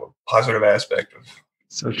 a positive aspect of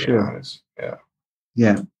so true. Honest. Yeah.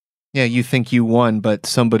 Yeah. Yeah. You think you won, but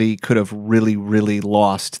somebody could have really, really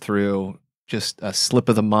lost through just a slip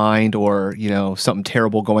of the mind, or, something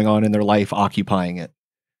terrible going on in their life occupying it.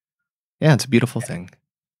 Yeah. It's a beautiful thing.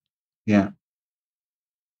 Yeah.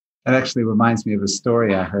 That actually reminds me of a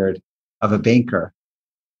story I heard of a banker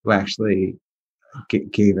who actually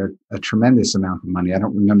gave a tremendous amount of money. I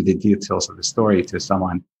don't remember the details of the story, to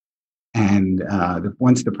someone. And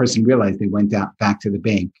once the person realized, they went back to the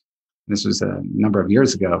bank. This was a number of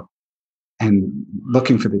years ago, and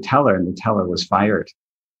looking for the teller, and the teller was fired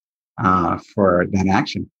for that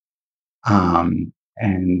action. And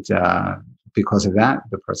because of that,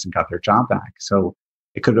 the person got their job back. So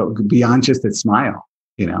it could go beyond just a smile.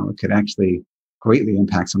 It could actually greatly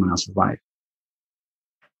impact someone else's life.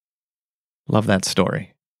 Love that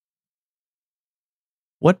story.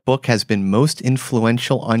 What book has been most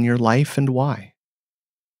influential on your life, and why?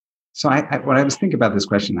 So when I was thinking about this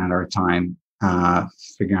question at our time,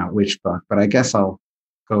 figuring out which book, but I guess I'll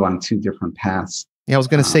go on two different paths. Yeah, I was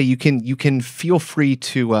going to say, you can feel free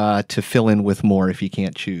to fill in with more if you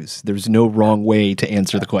can't choose. There's no wrong way to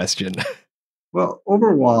answer the question. Well,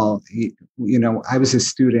 overall, I was a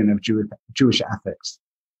student of Jewish ethics,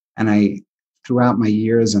 and throughout my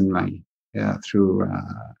years and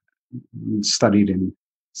studied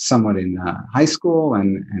somewhat in high school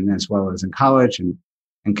and as well as in college,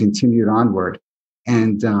 and continued onward.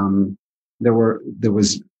 And there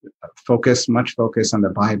was much focus on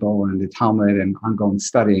the Bible and the Talmud and ongoing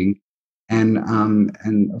studying, and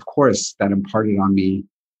of course that imparted on me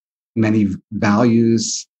many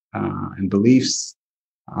values and beliefs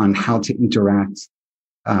on how to interact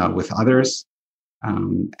with others,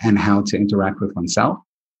 and how to interact with oneself.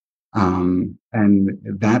 And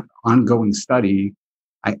that ongoing study,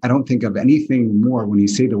 I don't think of anything more when you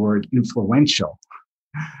say the word influential,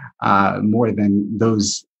 more than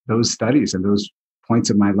those studies and those points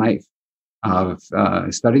of my life of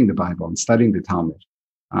studying the Bible and studying the Talmud,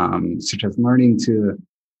 such as learning to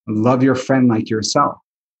love your friend like yourself,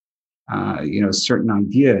 certain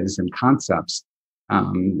ideas and concepts,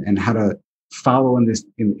 and how to follow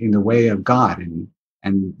in the way of God, and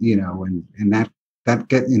that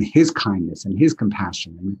get in His kindness and His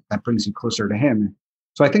compassion, and that brings you closer to Him.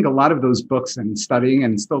 So I think a lot of those books and studying,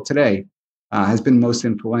 and still today, has been most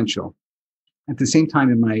influential. At the same time,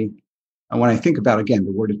 when I think about, again,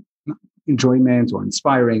 the word enjoyment or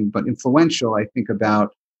inspiring, but influential, I think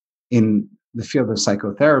about in the field of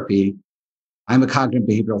psychotherapy. I'm a cognitive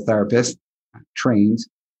behavioral therapist, trained,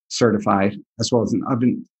 certified, as well as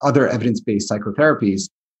in other evidence-based psychotherapies.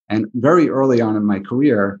 And very early on in my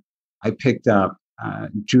career, I picked up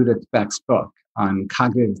Judith Beck's book on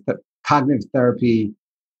cognitive therapy,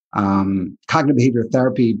 cognitive behavioral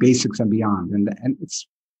therapy, basics and beyond. And it's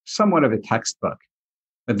somewhat of a textbook.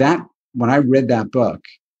 But when I read that book,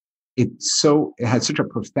 it had such a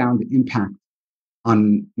profound impact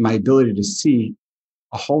on my ability to see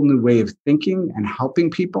a whole new way of thinking and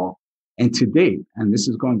helping people. And to date, and this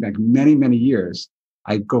is going back many, many years,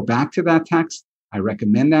 I go back to that text. I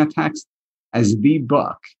recommend that text as the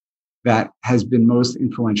book that has been most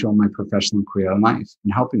influential in my professional career and life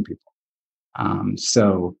in helping people.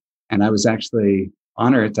 And I was actually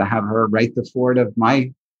honored to have her write the foreword of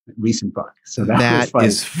my recent book. So that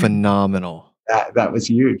is phenomenal. That was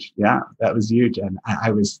huge. Yeah, that was huge. And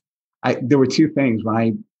there were two things when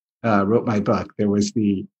I wrote my book. There was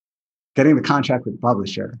getting the contract with the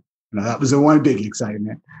publisher. That was the one big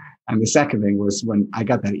excitement. And the second thing was when I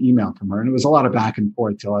got that email from her, and it was a lot of back and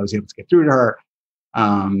forth till I was able to get through to her,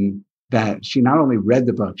 that she not only read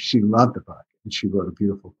the book, she loved the book, and she wrote a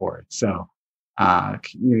beautiful foreword. So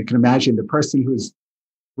you can imagine the person who's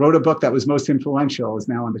wrote a book that was most influential is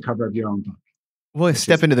now on the cover of your own book. Well,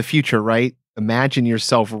 step into the future, right? Imagine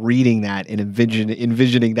yourself reading that and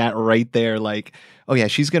envisioning that right there. Like, oh yeah,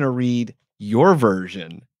 she's going to read your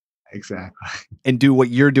version. Exactly. And do what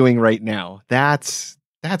you're doing right now. That's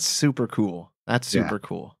super cool. That's super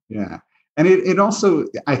cool. Yeah. And it also,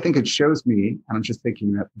 I think it shows me, and I'm just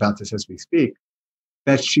thinking about this as we speak,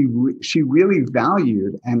 that she really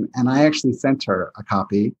valued, and I actually sent her a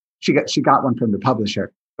copy. she got one from the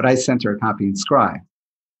publisher, but I sent her a copy inscribed.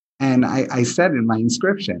 And I said in my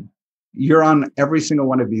inscription, you're on every single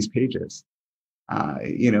one of these pages.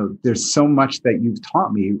 There's so much that you've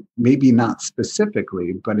taught me, maybe not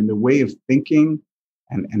specifically, but in the way of thinking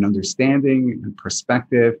and understanding and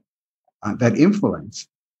perspective that influence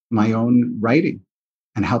my own writing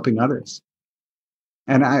and helping others.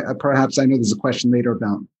 And I know there's a question later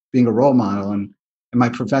about being a role model, and in my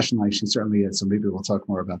professional life, she certainly is. So maybe we'll talk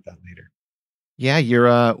more about that later.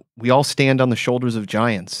 Yeah, we all stand on the shoulders of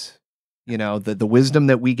giants. The wisdom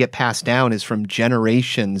that we get passed down is from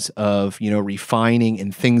generations of, refining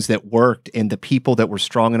and things that worked and the people that were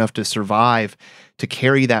strong enough to survive to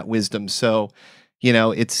carry that wisdom. So,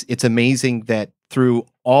 it's amazing that through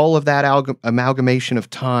all of that amalgamation of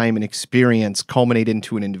time and experience culminate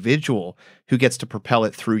into an individual who gets to propel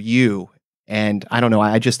it through you. And I don't know,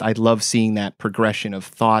 I love seeing that progression of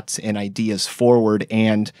thoughts and ideas forward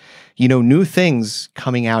and, new things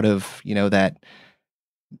coming out of, that,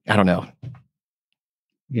 I don't know.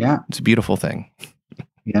 Yeah. It's a beautiful thing.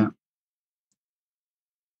 Yeah.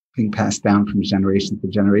 Being passed down from generation to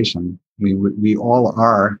generation. I mean, we all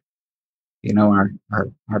are,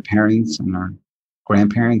 our parents and our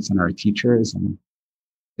grandparents and our teachers, and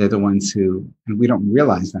they're the ones who, and we don't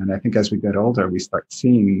realize that. I think as we get older, we start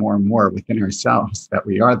seeing more and more within ourselves that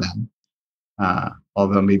we are them.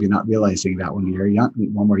 Although maybe not realizing that when we're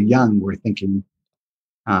young, we're thinking,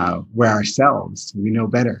 we're ourselves. We know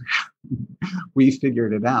better. We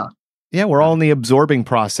figured it out. Yeah, we're all in the absorbing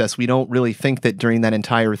process. We don't really think that during that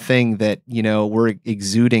entire thing that, we're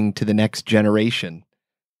exuding to the next generation.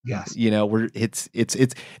 Yes. It's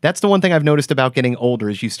that's the one thing I've noticed about getting older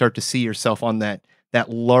is you start to see yourself on that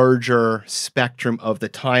larger spectrum of the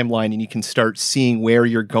timeline, and you can start seeing where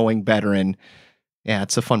you're going better. And yeah,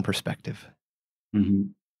 it's a fun perspective. Mm-hmm.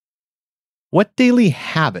 What daily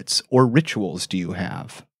habits or rituals do you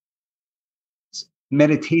have?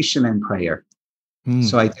 Meditation and prayer.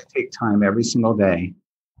 So I do take time every single day,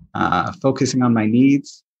 focusing on my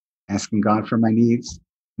needs, asking God for my needs,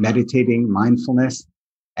 meditating, mindfulness,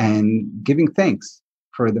 and giving thanks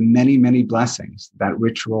for the many, many blessings. That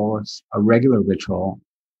ritual is a regular ritual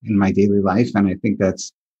in my daily life. And I think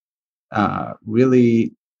that's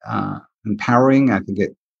really empowering. I think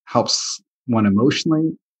it helps one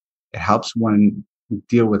emotionally. It helps one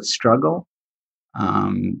deal with struggle,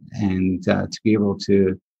 and to be able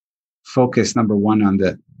to focus, number one, on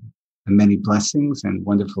the many blessings and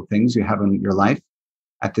wonderful things you have in your life.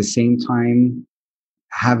 At the same time,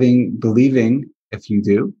 believing, if you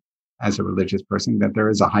do, as a religious person, that there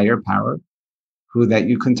is a higher power that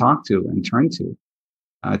you can talk to and turn to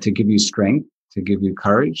give you strength, to give you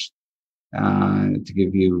courage, to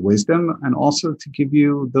give you wisdom, and also to give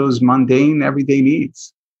you those mundane, everyday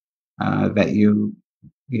needs that you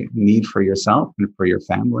need for yourself and for your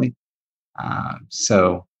family.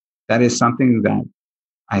 So that is something that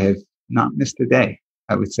I have not missed a day,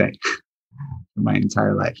 I would say, in my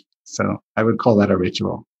entire life. So I would call that a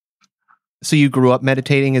ritual. So you grew up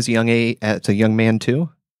meditating as a young man too?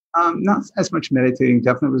 Not as much meditating.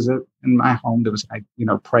 Definitely was in my home. There was,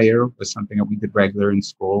 prayer was something that we did regular in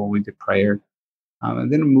school. We did prayer,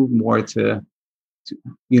 and then moved more to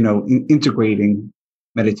integrating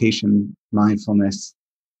meditation, mindfulness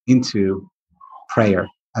into prayer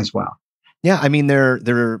as well. Yeah, I mean they're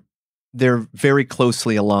very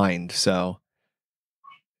closely aligned. So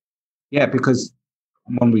yeah, because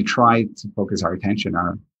when we try to focus our attention,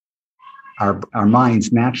 our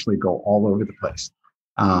minds naturally go all over the place,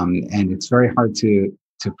 and it's very hard to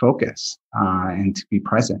focus and to be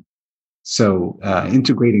present. So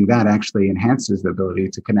integrating that actually enhances the ability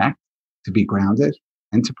to connect, to be grounded,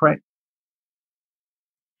 and to pray.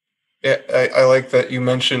 Yeah, I like that you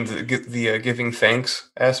mentioned the giving thanks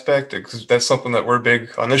aspect, because that's something that we're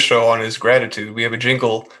big on this show on is gratitude. We have a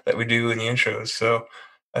jingle that we do in the intros. So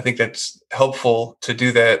I think that's helpful to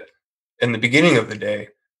do that in the beginning of the day,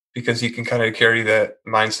 because you can kind of carry that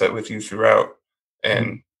mindset with you throughout,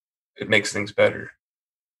 and it makes things better.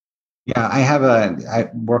 Yeah, I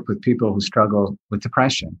work with people who struggle with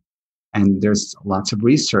depression, and there's lots of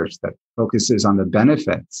research that focuses on the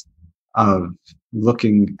benefits of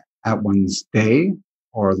looking at one's day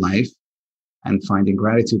or life and finding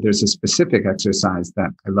gratitude. There's a specific exercise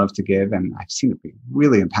that I love to give, and I've seen it be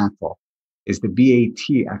really impactful, is the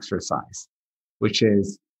BAT exercise, which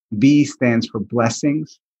is B stands for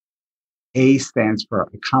blessings, A stands for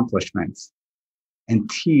accomplishments, and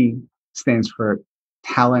T stands for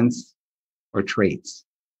talents or traits.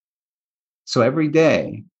 So every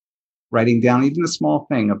day, writing down even a small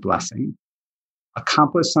thing, a blessing,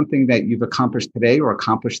 accomplish something that you've accomplished today or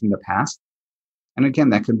accomplished in the past, And again,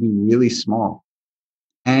 that can be really small.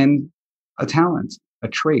 And a talent, a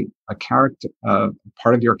trait, a character,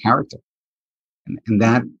 part of your character. And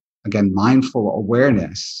that, again, mindful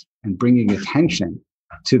awareness and bringing attention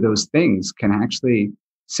to those things can actually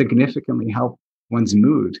significantly help one's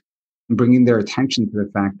mood, and bringing their attention to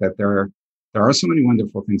the fact that there are so many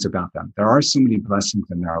wonderful things about them. There are so many blessings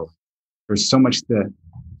in their life. There's so much to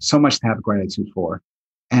have gratitude for,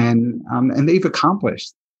 and they've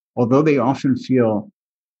accomplished. Although they often feel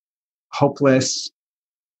hopeless,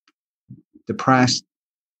 depressed,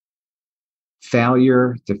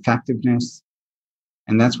 failure, defectiveness,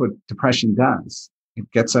 and that's what depression does.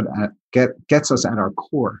 It gets us at our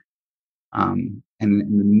core, and the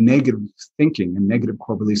negative thinking and negative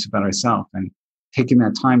core beliefs about ourselves. And taking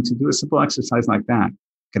that time to do a simple exercise like that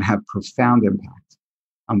can have profound impact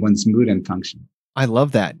on one's mood and function. I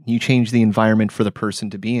love that. You change the environment for the person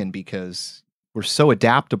to be in, because we're so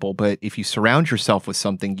adaptable, but if you surround yourself with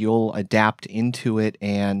something, you'll adapt into it.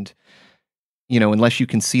 And, unless you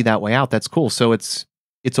can see that way out, that's cool. So it's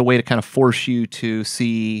a way to kind of force you to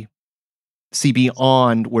see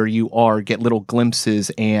beyond where you are, get little glimpses,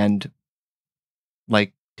 and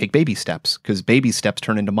like take baby steps, because baby steps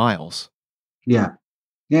turn into miles. Yeah.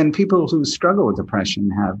 And people who struggle with depression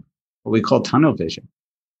have what we call tunnel vision.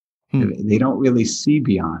 They don't really see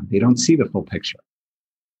beyond. They don't see the full picture.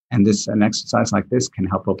 And an exercise like this can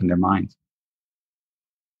help open their mind.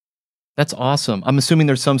 That's awesome. I'm assuming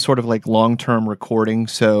there's some sort of like long-term recording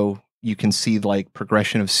so you can see like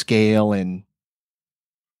progression of scale and.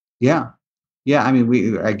 Yeah. I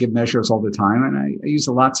mean, I give measures all the time, and I use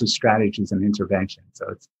lots of strategies and interventions. So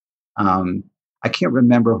it's, I can't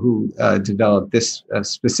remember who developed this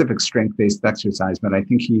specific strength-based exercise, but I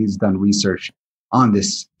think he's done research on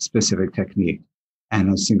this specific technique and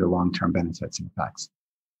has seen the long-term benefits and effects.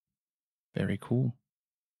 Very cool.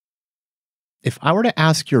 If I were to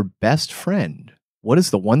ask your best friend, what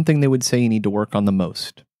is the one thing they would say you need to work on the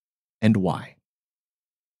most, and why?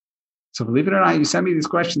 So believe it or not, you sent me these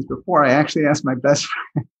questions before. I actually asked my best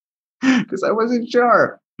friend because I wasn't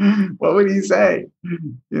sure. What would he say?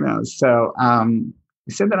 So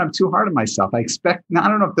he said that I'm too hard on myself. I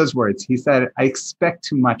don't know if those words, he said, I expect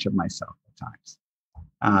too much of myself at times.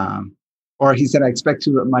 Or he said, I expect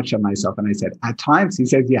too much of myself. And I said, at times? He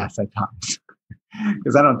said, yes, at times.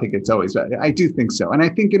 Because I don't think it's always, but I do think so. And I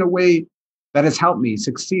think in a way that has helped me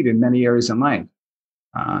succeed in many areas in life.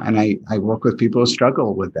 And I work with people who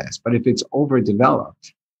struggle with this. But if it's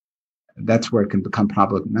overdeveloped, that's where it can become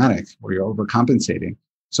problematic, where you're overcompensating.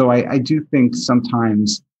 So I do think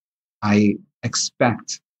sometimes I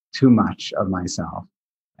expect too much of myself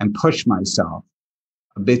and push myself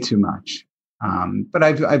a bit too much. But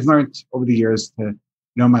I've learned over the years to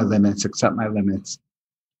know my limits, accept my limits.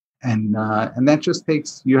 And that just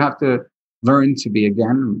takes, you have to learn to be,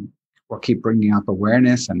 again, or keep bringing up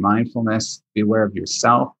awareness and mindfulness, be aware of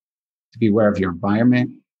yourself, to be aware of your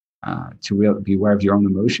environment, to be aware of your own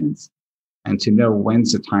emotions, and to know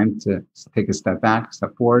when's the time to take a step back,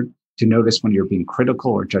 step forward, to notice when you're being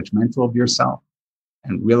critical or judgmental of yourself,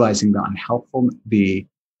 and realizing the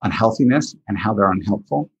unhealthiness and how they're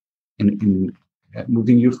unhelpful in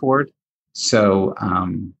moving you forward. So,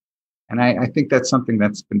 and I think that's something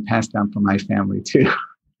that's been passed down from my family too,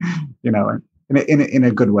 in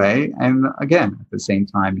a good way. And again, at the same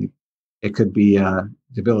time, it could be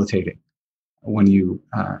debilitating when you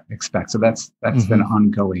expect. So that's been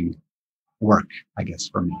ongoing work, I guess,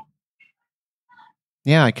 for me.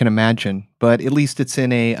 Yeah, I can imagine. But at least it's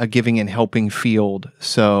in a giving and helping field.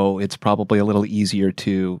 So it's probably a little easier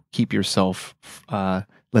to keep yourself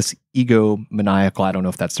less egomaniacal. I don't know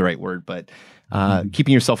if that's the right word, but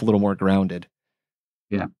keeping yourself a little more grounded.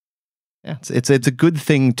 Yeah. Yeah, it's a good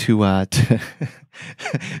thing to want to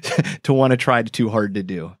try too hard to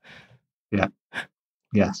do. Yeah.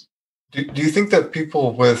 Yes. Do you think that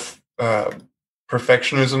people with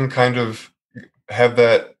perfectionism kind of have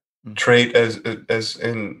that trait as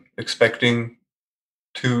in expecting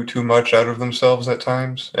too much out of themselves at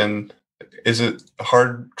times? And is it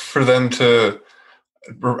hard for them to,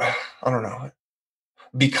 I don't know,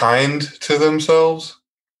 be kind to themselves?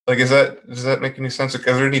 Like, does that make any sense? Like,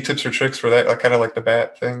 are there any tips or tricks for that? Like, kind of like the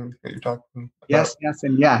bat thing that you're talking about? Yes,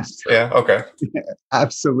 and yes. Yeah. Okay.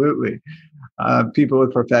 Absolutely. People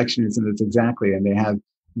with perfectionism, it's exactly, and they have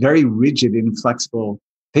very rigid, inflexible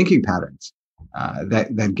thinking patterns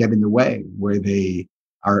that get in the way, where they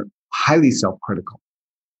are highly self-critical.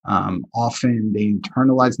 Often they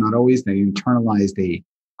internalize, not always, they internalize a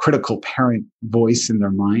critical parent voice in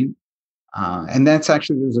their mind. And that's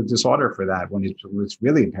actually, there's a disorder for that when it's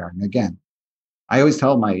really apparent. Again, I always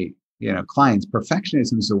tell my clients,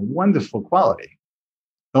 perfectionism is a wonderful quality.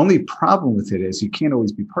 The only problem with it is you can't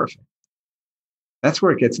always be perfect. That's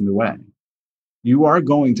where it gets in the way. You are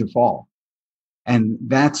going to fall. And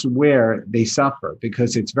that's where they suffer,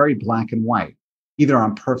 because it's very black and white. Either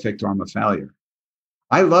I'm perfect or I'm a failure.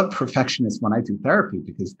 I love perfectionists when I do therapy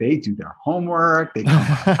because they do their homework, they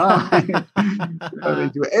come on time, they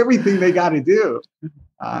do everything they got to do.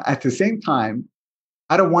 At the same time,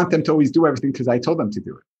 I don't want them to always do everything because I told them to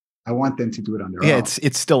do it. I want them to do it on their own. Yeah,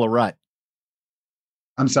 it's still a rut.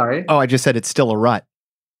 I'm sorry? Oh, I just said it's still a rut.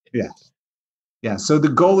 Yeah. Yeah. So the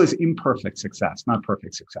goal is imperfect success, not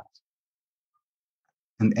perfect success.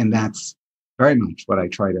 And that's very much what I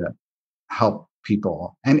try to help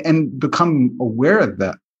people and become aware of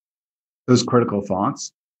those critical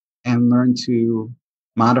thoughts and learn to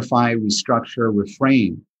modify, restructure,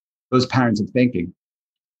 reframe those patterns of thinking.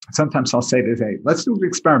 Sometimes I'll say today, let's do an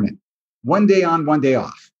experiment. 1 day on, 1 day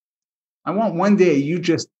off. I want 1 day you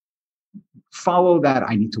just follow that.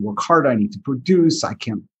 I need to work harder. I need to produce. I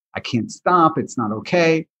can't stop. It's not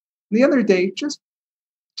okay. And the other day, just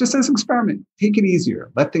as an experiment, take it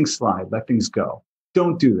easier. Let things slide. Let things go.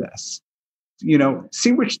 Don't do this.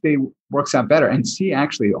 See which day works out better, and see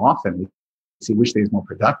actually often see which day is more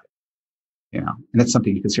productive. And that's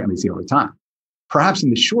something you can certainly see over time. Perhaps in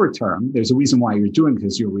the short term, there's a reason why you're doing it,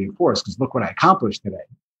 because you're reinforced, because look what I accomplished today.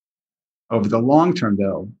 Over the long term,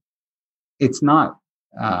 though, it's not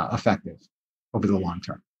effective over the long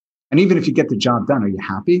term. And even if you get the job done, are you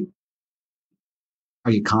happy?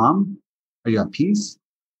 Are you calm? Are you at peace?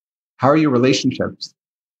 How are your relationships?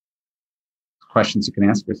 Questions you can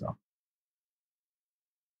ask yourself.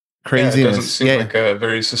 Craziness. Yeah, it doesn't seem like a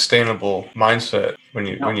very sustainable mindset when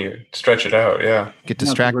you stretch it out. Yeah. Get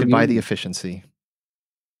distracted by the efficiency.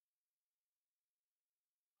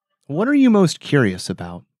 What are you most curious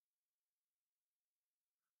about?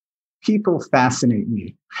 People fascinate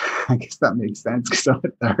me. I guess that makes sense because I'm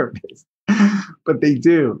a therapist. But they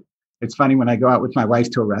do. It's funny, when I go out with my wife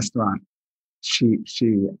to a restaurant, she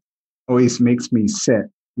always makes me sit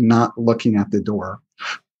not looking at the door.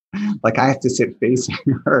 Like I have to sit facing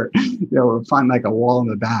her, or find like a wall in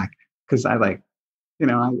the back, because I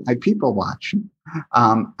people watch.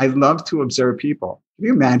 I love to observe people. Can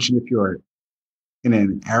you imagine if you're in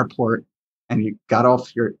an airport and you got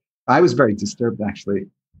off I was very disturbed actually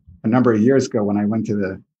a number of years ago when I went to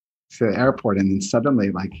the airport, and then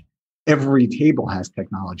suddenly like every table has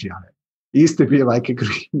technology on it. It used to be like it could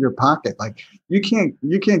be in your pocket. Like you can't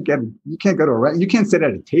sit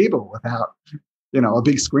at a table without a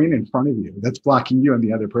big screen in front of you that's blocking you and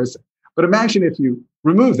the other person. But imagine if you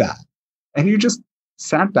remove that and you just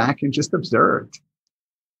sat back and just observed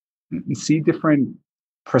and see different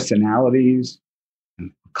personalities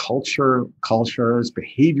and cultures,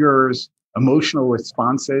 behaviors, emotional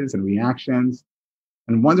responses and reactions,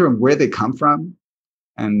 and wondering where they come from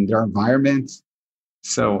and their environments.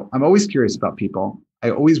 So I'm always curious about people. I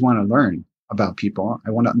always want to learn about people. I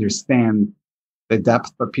want to understand the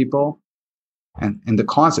depth of people and the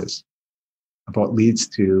causes of what leads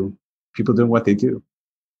to people doing what they do.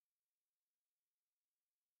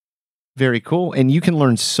 Very cool. And you can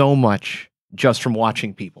learn so much just from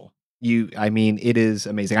watching people. It is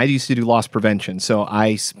amazing. I used to do loss prevention, so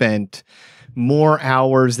I spent more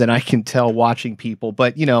hours than I can tell watching people.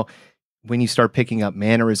 But, when you start picking up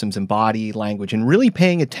mannerisms and body language and really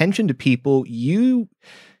paying attention to people, you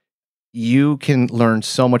can learn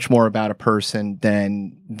so much more about a person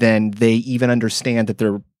than they even understand that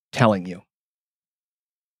they're telling you.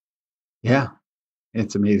 Yeah,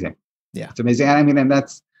 it's amazing. Yeah, it's amazing. And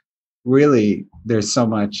that's really, there's so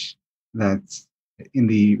much that's in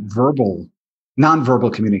the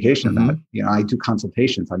nonverbal communication about it. I do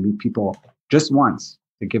consultations. I meet people just once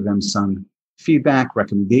to give them some feedback,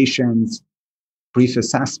 recommendations, brief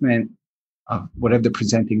assessment of whatever the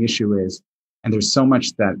presenting issue is. And there's so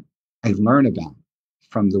much that I learn about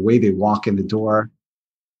from the way they walk in the door,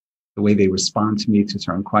 the way they respond to me to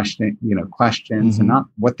certain questions, and not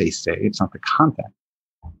what they say. It's not the content,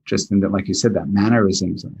 just in that, like you said, that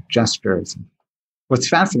mannerisms and gestures. What's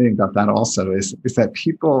fascinating about that also is that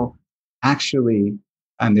people actually,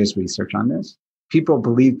 and there's research on this, people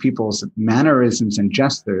believe people's mannerisms and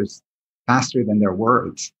gestures faster than their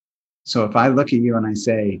words. So if I look at you and I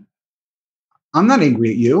say, I'm not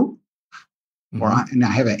angry at you, and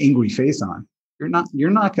I have an angry face on, you're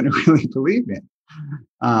not going to really believe it.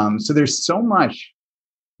 So there's so much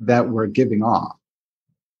that we're giving off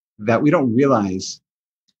that we don't realize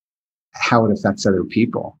how it affects other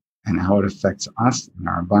people and how it affects us and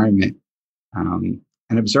our environment, and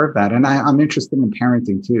observe that. And I'm interested in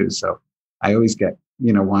parenting too. So I always get,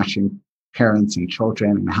 watching parents and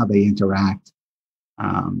children and how they interact.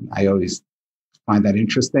 I always find that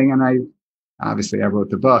interesting. And I wrote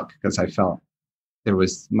the book because I felt there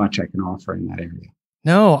was much I can offer in that area.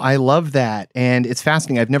 No, I love that. And it's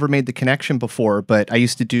fascinating. I've never made the connection before, but I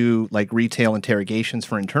used to do like retail interrogations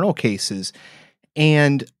for internal cases.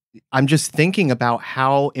 And I'm just thinking about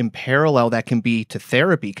how in parallel that can be to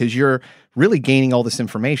therapy, because you're really gaining all this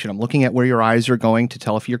information. I'm looking at where your eyes are going to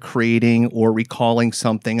tell if you're creating or recalling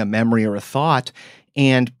something, a memory or a thought,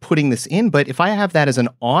 and putting this in. But if I have that as an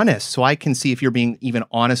honest, so I can see if you're being even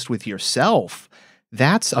honest with yourself,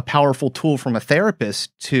 that's a powerful tool from a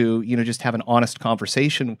therapist to, just have an honest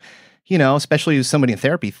conversation, especially as somebody in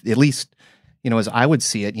therapy, at least, as I would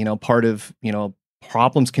see it, part of,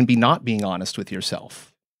 problems can be not being honest with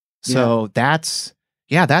yourself. So that's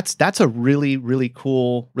a really, really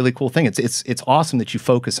cool thing. It's awesome that you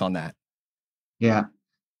focus on that. Yeah.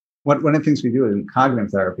 One of the things we do in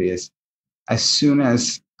cognitive therapy is as soon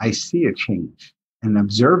as I see a change and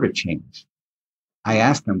observe a change, I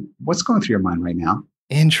ask them, what's going through your mind right now?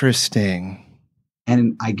 Interesting.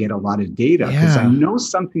 And I get a lot of data because I know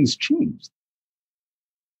something's changed,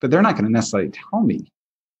 but they're not going to necessarily tell me.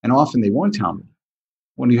 And often they won't tell me.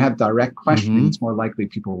 When you have direct questions, it's more likely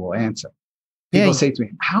people will answer. People say to me,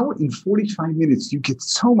 how in 45 minutes do you get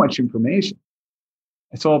so much information?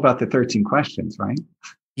 It's all about the 13 questions, right?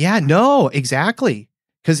 Yeah, no, exactly.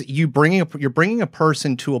 Because you're bringing a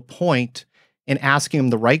person to a point and asking them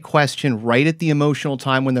the right question right at the emotional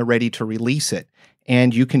time when they're ready to release it.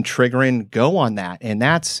 And you can trigger and go on that. And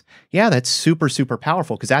that's super, super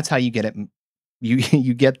powerful, because that's how you get it.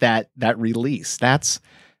 You get that release.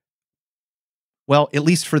 Well, at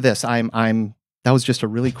least for this, that was just a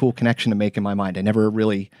really cool connection to make in my mind. I never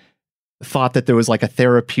really thought that there was like a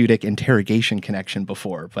therapeutic interrogation connection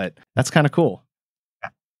before, but that's kind of cool.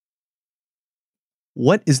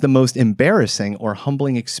 What is the most embarrassing or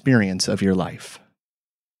humbling experience of your life?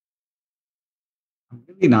 I'm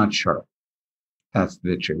really not sure. That's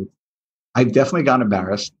the truth. I've definitely gotten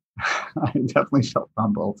embarrassed. I definitely felt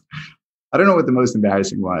humbled. I don't know what the most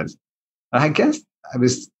embarrassing was. I guess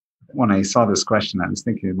when I saw this question, I was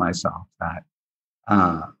thinking to myself that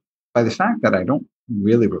by the fact that I don't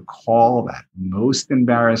really recall that most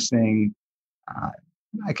embarrassing,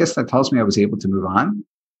 I guess that tells me I was able to move on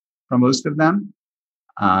from most of them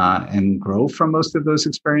and grow from most of those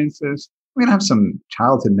experiences. I'm going to have some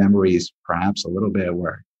childhood memories, perhaps a little bit,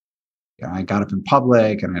 where I got up in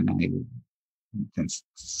public and then I didn't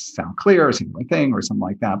sound clear or say the right thing or something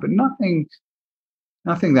like that, but nothing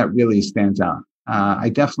that really stands out. I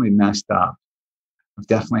definitely messed up. I've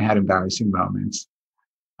definitely had embarrassing moments,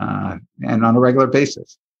 and on a regular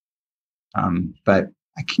basis. But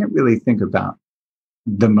I can't really think about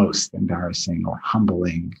the most embarrassing or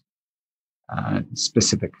humbling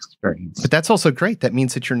specific experience. But that's also great. That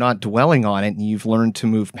means that you're not dwelling on it and you've learned to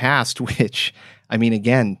move past, which, I mean,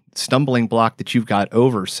 again, stumbling block that you've got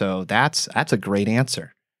over. So that's a great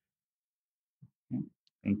answer.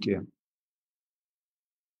 Thank you.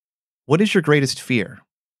 What is your greatest fear?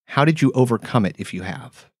 How did you overcome it, if you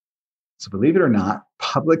have? So believe it or not,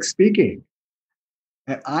 public speaking.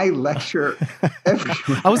 And I lecture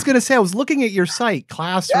everywhere. I was going to say, I was looking at your site,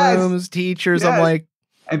 classrooms, teachers. I'm like,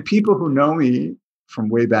 and people who know me from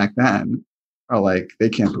way back then are like, they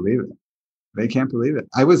can't believe it. They can't believe it.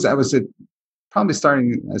 I was probably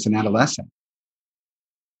starting as an adolescent.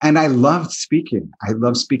 And I loved speaking. I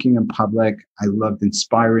loved speaking in public. I loved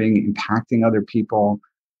inspiring, impacting other people.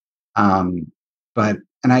 And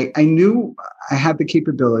I knew I had the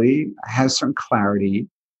capability, I had a certain clarity,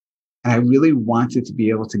 and I really wanted to be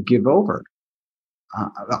able to give over.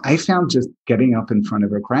 I found just getting up in front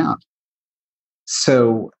of a crowd.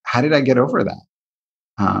 So how did I get over that?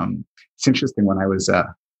 It's interesting. When I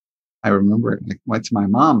remember I went to my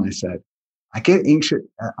mom, I said, I get anxious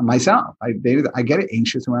myself. I get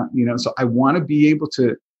anxious around, so I want to be able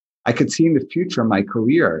to, I could see in the future of my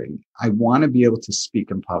career, I want to be able to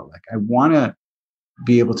speak in public. I want to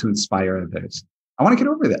be able to inspire others. I want to get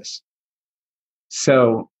over this.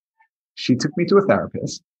 So she took me to a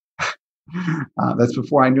therapist. That's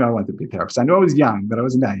before I knew I wanted to be a therapist. I knew I was young, but I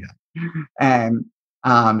wasn't that young. And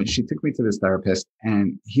she took me to this therapist,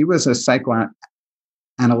 and he was a psychoanalytical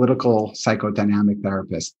psychodynamic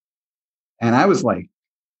therapist. And I was like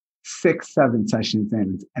 6, 7 sessions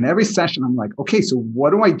in. And every session I'm like, okay, so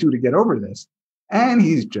what do I do to get over this? And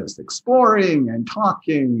he's just exploring and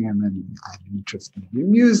talking. And then I had an interest in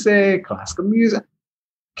music, classical music.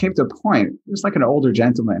 Came to a point, it was like an older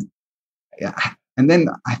gentleman. Yeah. And then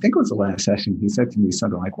I think it was the last session, he said to me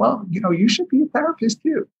something like, well, you should be a therapist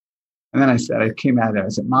too. And then I came out of there, I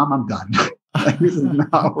said, Mom, I'm done. Like, this is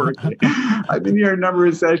not working. I've been here a number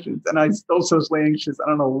of sessions and I'm still socially anxious. I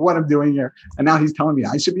don't know what I'm doing here. And now he's telling me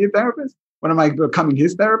I should be a therapist. When am I becoming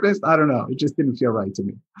his therapist? I don't know. It just didn't feel right to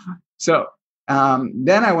me. So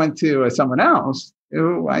then I went to someone else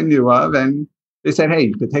who I knew of, and they said, hey,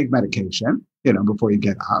 you could take medication, before you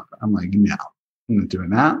get up. I'm like, no, I'm not doing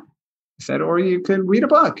that. They said, or you could read a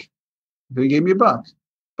book. They gave me a book.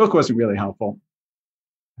 Book wasn't really helpful,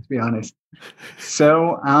 to be honest.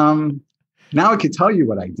 So now I could tell you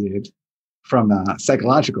what I did from a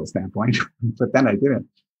psychological standpoint, but then I didn't.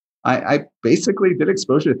 I basically did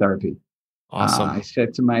exposure therapy. Awesome. I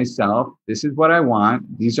said to myself, this is what I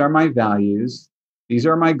want. These are my values. These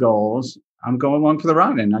are my goals. I'm going along for the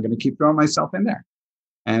ride, and I'm going to keep throwing myself in there.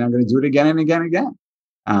 And I'm going to do it again and again and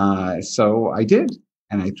again. So I did.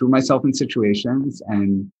 And I threw myself in situations.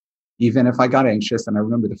 And even if I got anxious, and I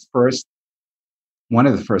remember one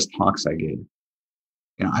of the first talks I gave,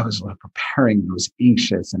 I was preparing, I was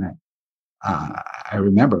anxious. And I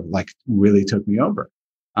remember, really took me over.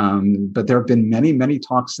 But there have been many, many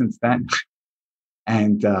talks since then.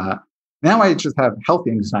 And now I just have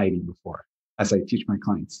healthy anxiety before, as I teach my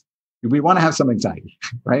clients. We want to have some anxiety,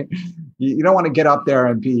 right? You don't want to get up there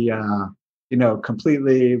and be,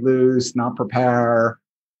 completely loose, not prepare.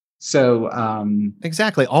 So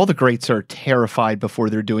exactly, all the greats are terrified before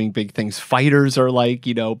they're doing big things. Fighters are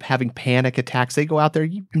having panic attacks. They go out there,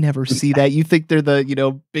 you never see that. You think they're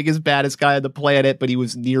the biggest, baddest guy on the planet, but he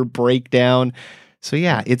was near breakdown. So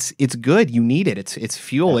yeah, it's good. You need it. It's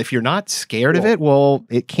fuel. If you're not scared of it, well,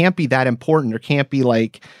 it can't be that important. Or can't be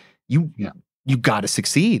you got to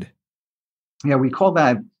succede. Yeah, we call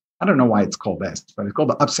that, I don't know why it's called this, but it's called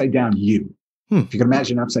the upside down U. If you can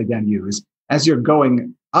imagine upside down U is as you're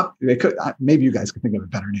going up, maybe you guys could think of a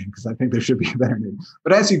better name, because I think there should be a better name.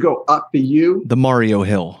 But as you go up the U. The Mario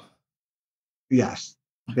Hill. Yes,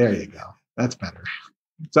 there you go. That's better.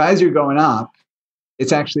 So as you're going up,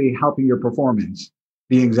 it's actually helping your performance,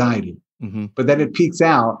 the anxiety. Mm-hmm. But then it peaks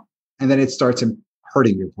out, and then it starts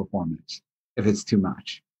hurting your performance if it's too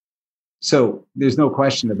much. So there's no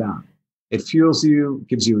question about it. It fuels you,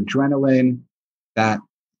 gives you adrenaline that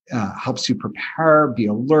helps you prepare, be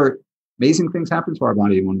alert. Amazing things happen to our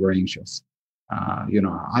body when we're anxious.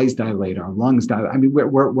 Our eyes dilate, our lungs dilate. I mean,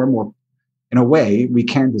 we're more, in a way, we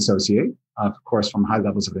can dissociate, of course, from high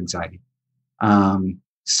levels of anxiety.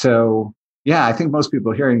 So, yeah, I think most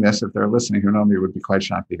people hearing this, if they're listening who know me, would be quite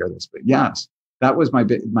shocked to hear this. But yes, that was my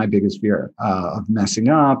biggest fear of messing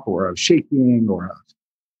up, or of shaking,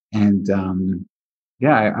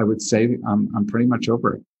 I would say I'm pretty much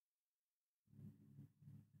over it.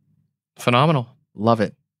 Phenomenal. Love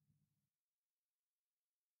it.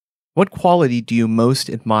 What quality do you most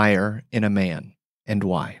admire in a man, and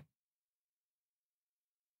why?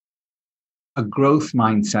 A growth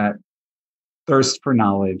mindset, thirst for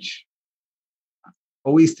knowledge,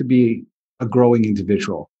 always to be a growing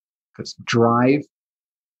individual. Because drive,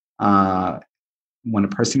 when a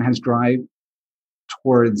person has drive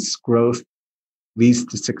towards growth, leads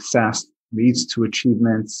to success, leads to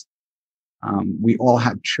achievements. We all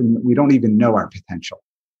have, we don't even know our potential.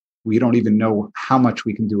 We don't even know how much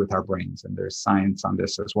we can do with our brains. And there's science on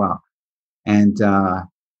this as well. And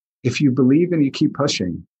if you believe and you keep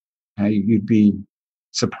pushing, you'd be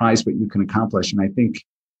surprised what you can accomplish. And I think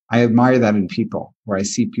I admire that in people, where I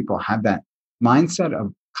see people have that mindset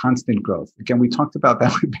of constant growth. Again, we talked about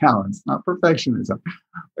that with balance, not perfectionism,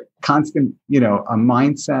 but constant, a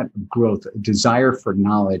mindset of growth, a desire for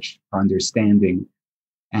knowledge, for understanding.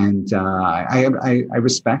 And I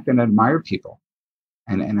respect and admire people.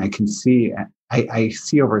 And I can see, I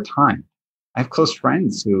see over time, I have close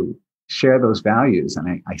friends who share those values,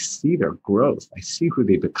 and I see their growth. I see who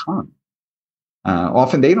they become.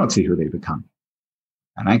 Often they don't see who they become.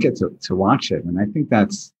 And I get to watch it. And I think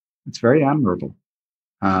it's very admirable,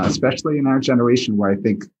 especially in our generation, where I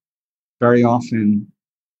think very often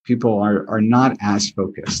people are not as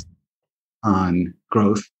focused on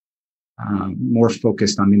growth, more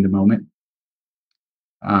focused on in the moment,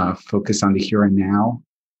 focus on the here and now,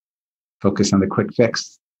 focus on the quick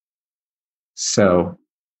fix. So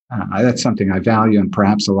that's something I value. And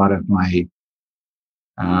perhaps a lot of my,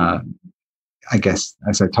 I guess,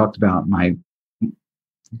 as I talked about, my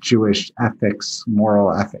Jewish ethics,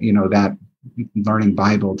 moral ethic, that learning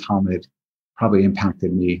Bible, Talmud probably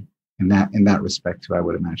impacted me in that respect too, I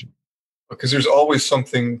would imagine. Because there's always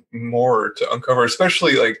something more to uncover,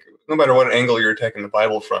 especially no matter what angle you're attacking the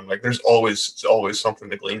Bible from, there's always something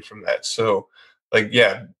to glean from that. So having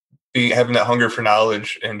that hunger for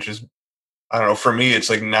knowledge, and just, I don't know, for me, it's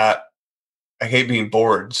I hate being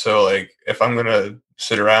bored. So if I'm going to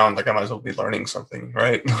sit around, I might as well be learning something,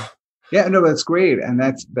 right? Yeah, no, that's great. And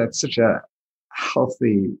that's such a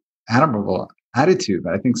healthy, admirable attitude.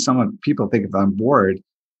 But I think people think if I'm bored,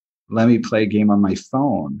 let me play a game on my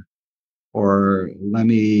phone, or let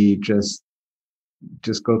me just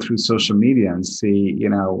go through social media and see,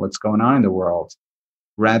 what's going on in the world,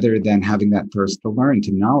 rather than having that thirst to learn,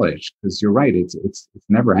 to knowledge. Because you're right, it's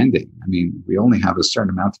never ending. I mean, we only have a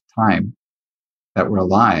certain amount of time that we're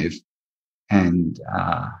alive, and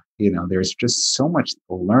there's just so much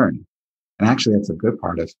to learn. And actually, that's a good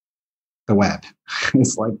part of the web.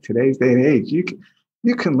 It's like today's day and age,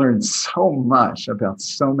 you can learn so much about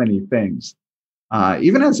so many things,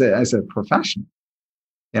 even as a professional.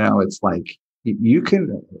 It's like you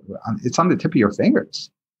can. It's on the tip of your fingers.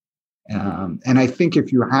 And I think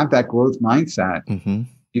if you have that growth mindset, Mm-hmm.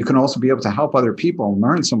 you can also be able to help other people and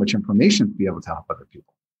learn so much information to be able to help other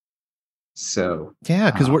people. So yeah,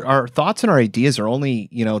 because our thoughts and our ideas are only,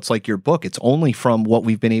 it's like your book. It's only from what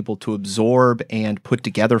we've been able to absorb and put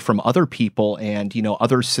together from other people and,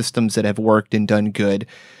 other systems that have worked and done good.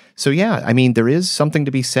 So yeah, I mean, there is something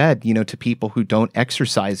to be said, to people who don't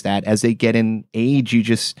exercise that as they get in age.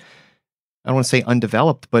 I don't want to say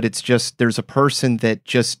undeveloped, but it's just, there's a person that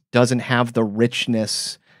just doesn't have the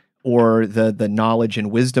richness or the knowledge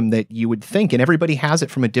and wisdom that you would think. And everybody has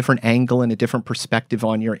it from a different angle and a different perspective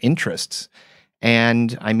on your interests.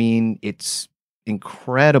 And I mean, it's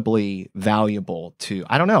incredibly valuable to,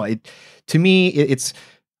 I don't know, to me, it's,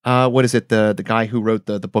 what is it? The guy who wrote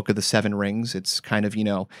the Book of the Seven Rings. It's kind of,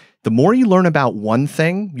 the more you learn about one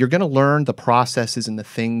thing, you're going to learn the processes and the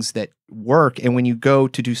things that work. And when you go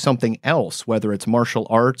to do something else, whether it's martial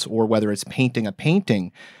arts or whether it's painting a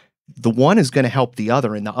painting, the one is going to help the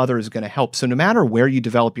other and the other is going to help. So no matter where you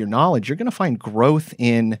develop your knowledge, you're going to find growth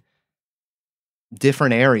in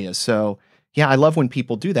different areas. So yeah, I love when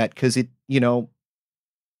people do that because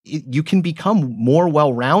you can become more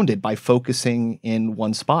well-rounded by focusing in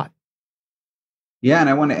one spot. Yeah, and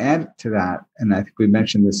I want to add to that, and I think we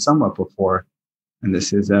mentioned this somewhat before, and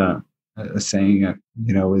this is a saying,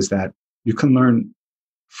 is that you can learn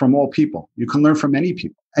from all people. You can learn from any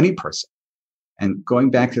people, any person. And going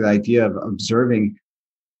back to the idea of observing,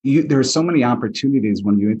 there are so many opportunities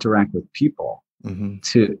when you interact with people Mm-hmm.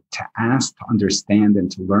 to ask, to understand,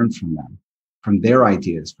 and to learn from them, from their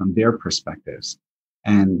ideas, from their perspectives.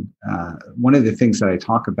 And one of the things that I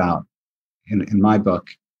talk about in my book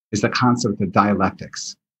is the concept of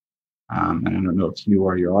dialectics. And I don't know if you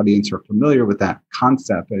or your audience are familiar with that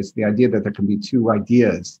concept, but it's the idea that there can be two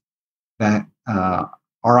ideas that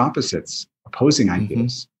are opposites, opposing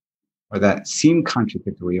ideas, or that seem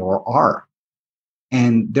contradictory or are.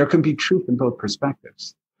 And there can be truth in both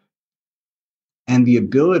perspectives. And the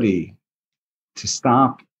ability to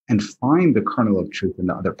stop and find the kernel of truth in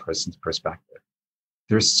the other person's perspective.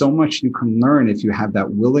 There's so much you can learn if you have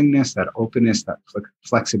that willingness, that openness, that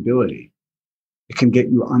flexibility. It can get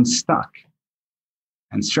you unstuck.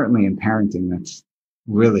 And certainly in parenting, that's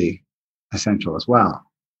really essential as well.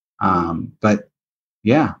 But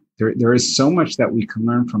yeah, there is so much that we can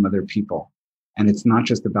learn from other people. And it's not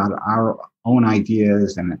just about our own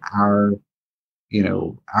ideas and our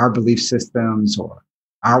belief systems or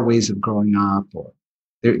our ways of growing up, or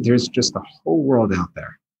there's just a whole world out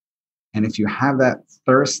there. And if you have that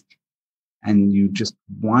thirst and you just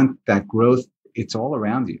want that growth, it's all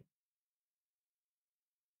around you.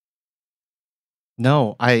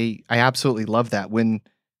 No, I absolutely love that. When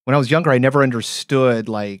I was younger, I never understood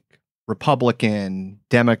like Republican,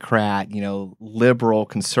 Democrat, liberal,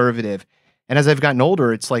 conservative. And as I've gotten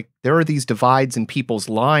older, it's like there are these divides in people's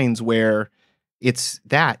lines where it's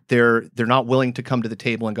that they're not willing to come to the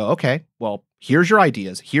table and go, okay, well, here's your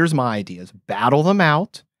ideas, here's my ideas, battle them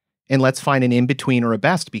out. And let's find an in-between or a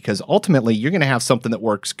best, because ultimately you're going to have something that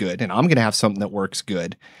works good and I'm going to have something that works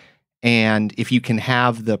good. And if you can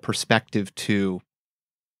have the perspective to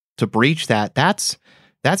breach that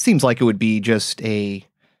seems like it would be just a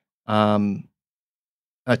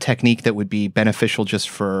technique that would be beneficial just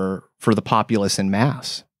for the populace en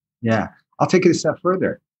masse. Yeah. I'll take it a step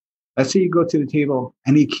further. Let's say you go to the table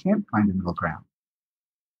and you can't find a middle ground.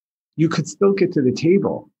 You could still get to the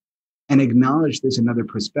table and acknowledge there's another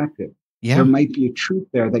perspective. Yeah. There might be a truth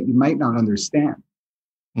there that you might not understand.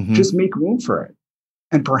 Mm-hmm. Just make room for it.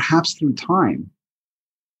 And perhaps through time,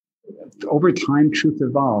 over time, truth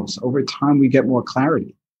evolves. Over time, we get more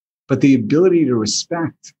clarity. But the ability to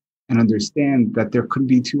respect and understand that there could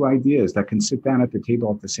be two ideas that can sit down at the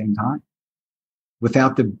table at the same time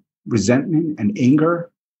without the resentment and anger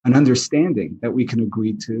and understanding that we can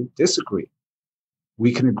agree to disagree.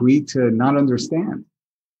 We can agree to not understand.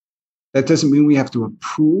 That doesn't mean we have to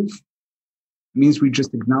approve. It means we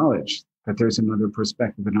just acknowledge that there's another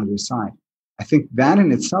perspective, another side. I think that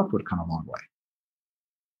in itself would come a long way.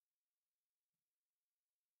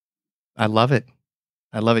 I love it.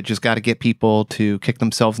 I love it. Just got to get people to kick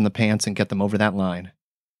themselves in the pants and get them over that line.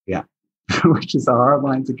 Yeah, which is a hard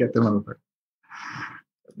line to get them over.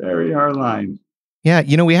 A very hard line. Yeah,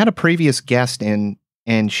 we had a previous guest in,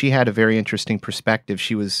 and she had a very interesting perspective.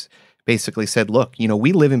 She was basically said, look,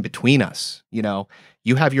 we live in between us.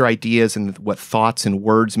 You have your ideas and what thoughts and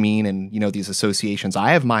words mean and, these associations.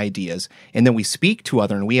 I have my ideas. And then we speak to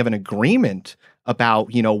other and we have an agreement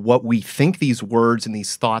about, what we think these words and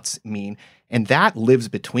these thoughts mean. And that lives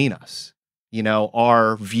between us,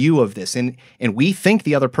 our view of this. And we think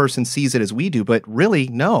the other person sees it as we do, but really,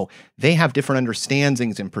 no, they have different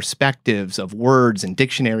understandings and perspectives of words and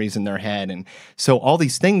dictionaries in their head. And so all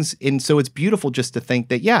these things. And so it's beautiful just to think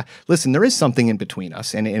that, yeah, listen, there is something in between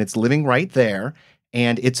us and it's living right there.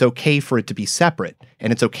 And it's okay for it to be separate.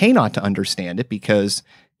 And it's okay not to understand it because,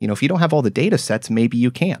 if you don't have all the data sets, maybe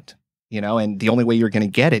you can't, and the only way you're going to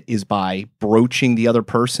get it is by broaching the other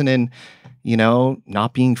person and,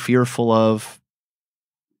 not being fearful of,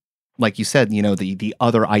 like you said, the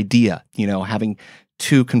other idea, having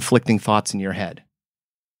two conflicting thoughts in your head.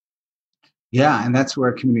 Yeah. And that's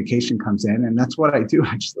where communication comes in. And that's what I do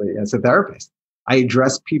actually as a therapist. I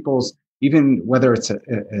address people's, even whether it's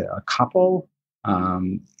a couple,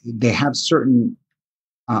 they have certain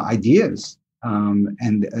ideas.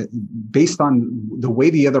 And based on the way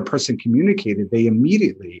the other person communicated, they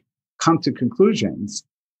immediately come to conclusions.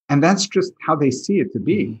 And that's just how they see it to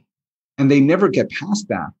be. And they never get past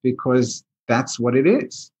that because that's what it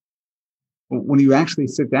is. When you actually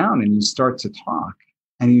sit down and you start to talk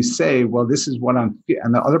and you say, well, this is what I'm feeling.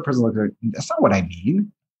 And the other person looks like, that's not what I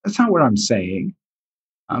mean. That's not what I'm saying.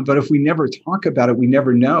 But if we never talk about it, we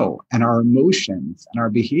never know. And our emotions and our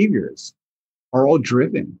behaviors are all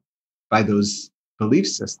driven by those belief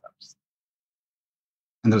systems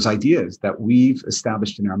and those ideas that we've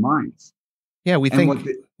established in our minds. Yeah, we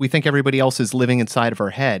think everybody else is living inside of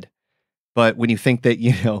our head. But when you think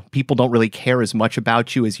that, people don't really care as much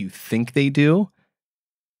about you as you think they do,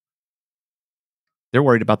 they're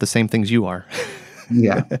worried about the same things you are.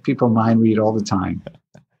 Yeah, people mind read all the time.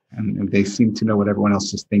 And they seem to know what everyone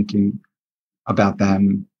else is thinking about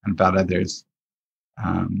them and about others.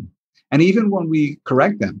 And even when we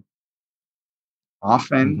correct them,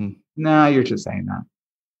 often, nah, you're just saying that.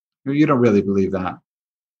 You don't really believe that.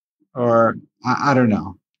 Or I don't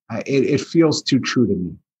know. It feels too true to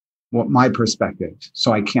me, my perspective.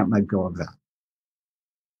 So I can't let go of that.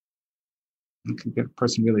 It can get a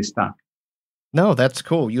person really stuck. No, that's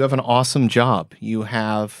cool. You have an awesome job. You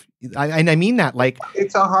have, and I mean that like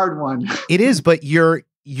it's a hard one. It is, but you're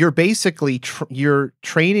basically you're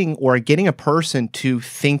training or getting a person to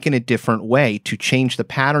think in a different way, to change the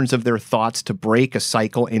patterns of their thoughts, to break a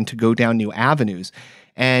cycle and to go down new avenues.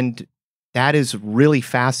 And that is really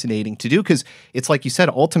fascinating to do because it's like you said,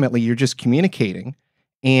 ultimately you're just communicating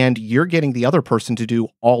and you're getting the other person to do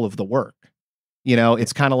all of the work.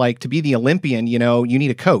 It's kind of like to be the Olympian, you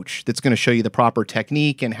need a coach that's going to show you the proper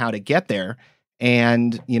technique and how to get there.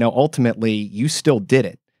 And, ultimately you still did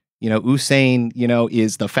it. Usain,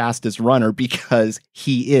 is the fastest runner because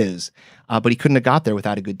he is, but he couldn't have got there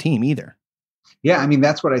without a good team either. Yeah. I mean,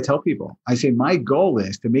 that's what I tell people. I say, my goal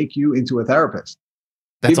is to make you into a therapist.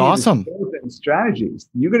 That's awesome. And strategies.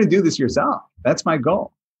 You're going to do this yourself. That's my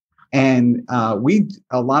goal. And a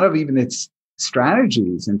lot of even its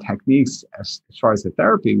strategies and techniques as far as the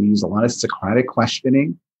therapy, we use a lot of Socratic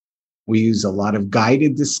questioning. We use a lot of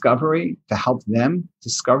guided discovery to help them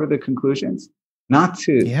discover the conclusions, not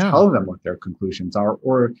to tell them what their conclusions are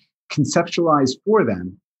or conceptualize for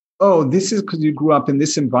them. Oh, this is because you grew up in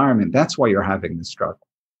this environment. That's why you're having this struggle.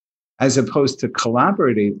 As opposed to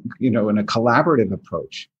collaborating, in a collaborative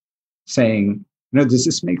approach, saying, does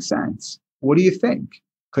this make sense? What do you think?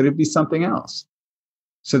 Could it be something else?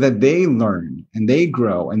 So that they learn and they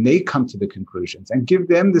grow and they come to the conclusions and give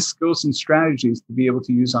them the skills and strategies to be able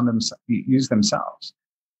to use themselves.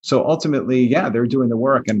 So ultimately, they're doing the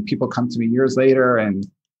work and people come to me years later and,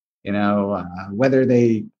 whether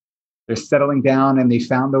they're settling down and they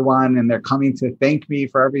found the one and they're coming to thank me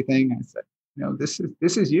for everything. I said,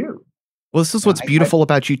 this is you. Well, this is what's beautiful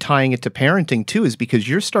about you tying it to parenting too, is because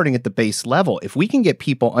you're starting at the base level. If we can get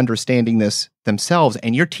people understanding this themselves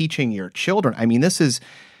and you're teaching your children, I mean, this is,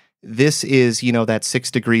 that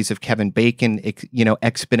 6 degrees of Kevin Bacon,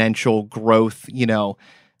 exponential growth,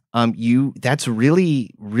 that's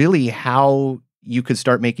really, really how you could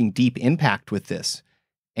start making deep impact with this.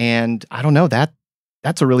 And I don't know,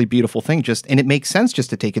 that's a really beautiful thing. And it makes sense just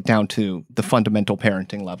to take it down to the fundamental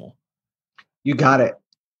parenting level. You got it.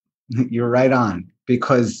 You're right on,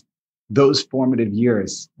 because those formative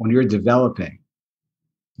years when you're developing,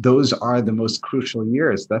 those are the most crucial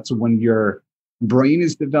years. That's when your brain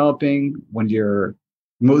is developing, when you're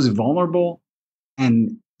most vulnerable,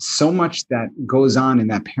 and so much that goes on in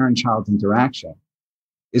that parent-child interaction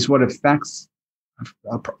is what affects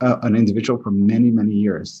an individual for many, many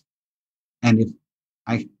years. And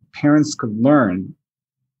if parents could learn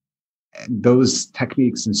those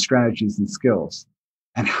techniques and strategies and skills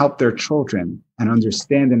and help their children and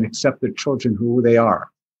understand and accept their children who they are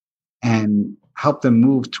and help them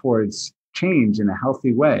move towards change in a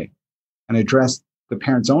healthy way and address the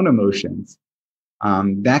parent's own emotions,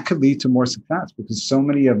 that could lead to more success, because so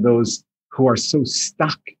many of those who are so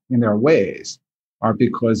stuck in their ways are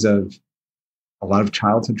because of a lot of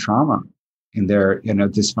childhood trauma in their,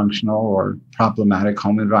 dysfunctional or problematic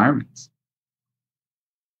home environments.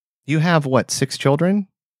 You have what, 6 children?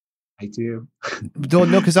 I do. No,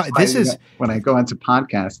 because when I go into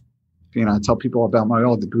podcasts, I tell people about my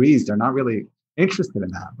old degrees, they're not really interested in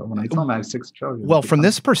that. But when I tell them I have 6 children. Well, from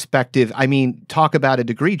this perspective, I mean, talk about a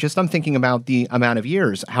degree. Just I'm thinking about the amount of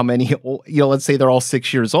years, how many, let's say they're all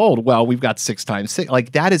 6 years old. Well, we've got 6 times 6.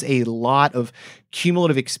 Like, that is a lot of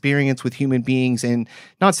cumulative experience with human beings, and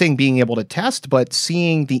not saying being able to test, but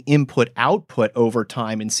seeing the input output over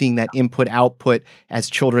time and seeing that input output as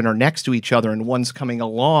children are next to each other and one's coming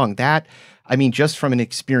along. That, I mean, just from an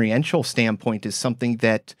experiential standpoint, is something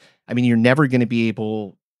that, I mean, you're never going to be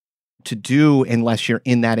able to do unless you're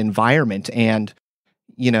in that environment. And,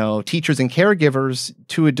 teachers and caregivers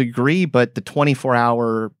to a degree, but the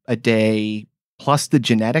 24-hour a day plus the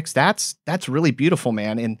genetics, that's really beautiful,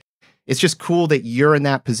 man. And it's just cool that you're in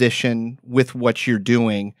that position with what you're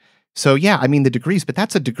doing. So yeah, I mean, the degrees, but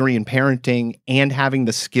that's a degree in parenting and having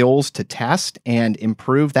the skills to test and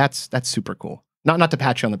improve. That's super cool. Not to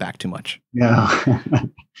pat you on the back too much. Yeah,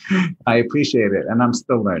 I appreciate it. And I'm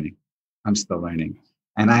still learning.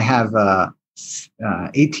 And I have a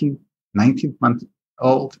 19 month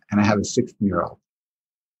old, and I have a 16-year-old.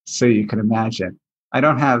 So you can imagine, I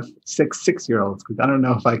don't have 6-year-olds because I don't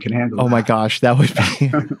know if I can handle that. Oh my gosh, that would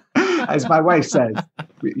be, as my wife says,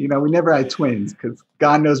 we never had twins because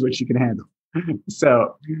God knows what she can handle.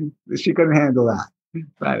 So she couldn't handle that.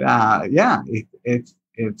 But yeah,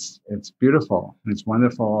 it's beautiful and it's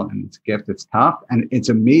wonderful and it's a gift. It's tough and it's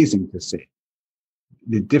amazing to see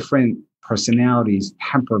the different personalities,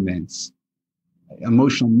 temperaments,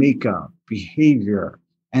 emotional makeup, behavior,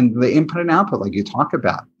 and the input and output, like you talk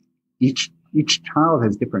about. Each child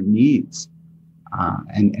has different needs,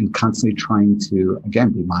 and constantly trying to,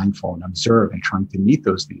 again, be mindful and observe and trying to meet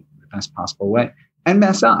those needs in the best possible way and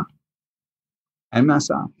mess up,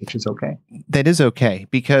 which is okay. That is okay,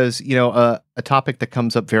 because, a topic that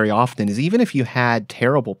comes up very often is even if you had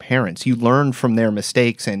terrible parents, you learn from their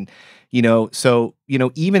mistakes. And, so,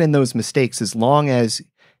 even in those mistakes, as long as,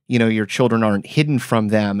 your children aren't hidden from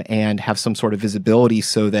them and have some sort of visibility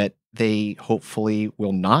so that they hopefully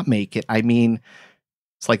will not make it. I mean,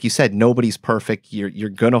 it's like you said, nobody's perfect. You're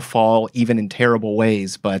going to fall even in terrible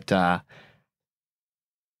ways, but that's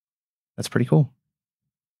pretty cool.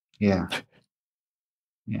 Yeah.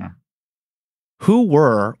 Yeah. Who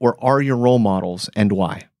were or are your role models and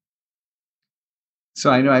why?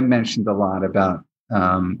 So I know I mentioned a lot about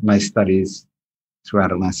my studies through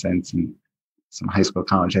adolescence and some high school,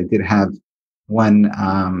 college. I did have one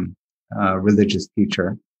religious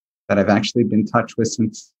teacher that I've actually been in touch with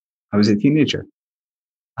since I was a teenager,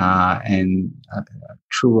 and a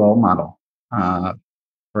true role model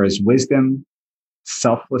for his wisdom,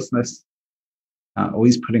 selflessness,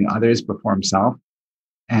 always putting others before himself.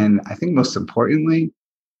 And I think most importantly,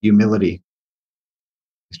 humility.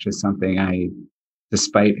 It's just something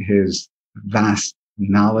despite his vast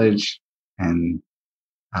knowledge and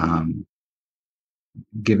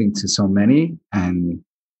giving to so many and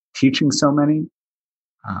teaching so many,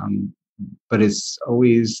 but it's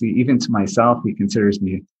always, even to myself, he considers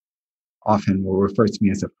me, often will refer to me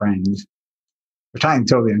as a friend, which I am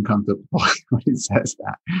totally uncomfortable when he says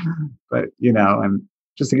that. But, and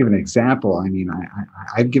just to give an example, I mean,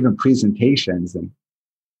 I've given presentations and,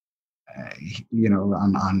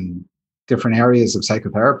 on different areas of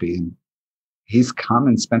psychotherapy, and he's come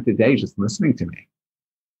and spent the day just listening to me.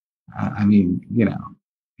 I mean,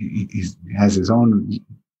 he has his own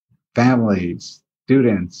family,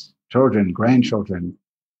 students, children, grandchildren.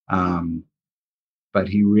 But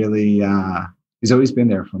he really, he's always been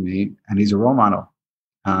there for me, and he's a role model,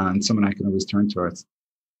 and someone I can always turn towards.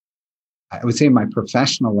 I would say in my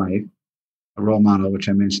professional life, a role model, which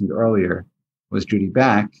I mentioned earlier, was Judy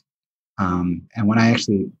Beck. And when I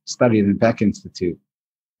actually studied in Beck Institute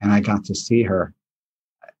and I got to see her,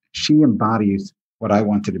 she embodies what I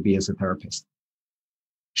wanted to be as a therapist.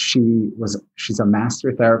 She's a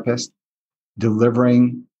master therapist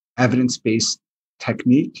delivering evidence-based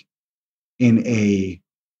technique in a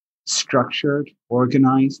structured,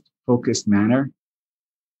 organized, focused manner,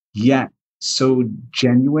 yet so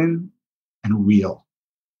genuine and real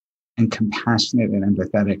and compassionate and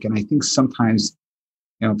empathetic. And I think sometimes,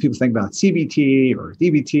 people think about CBT or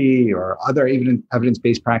DBT or other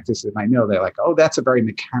evidence-based practices. And I know they're like, oh, that's a very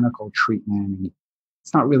mechanical treatment. And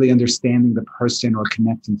it's not really understanding the person or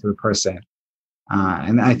connecting to the person.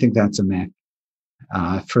 And I think that's a myth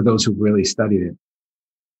for those who really studied it.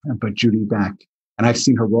 But Judy Beck, and I've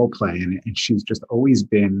seen her role play, and she's just always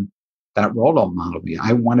been that role model.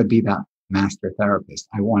 I want to be that master therapist.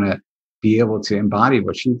 I want to be able to embody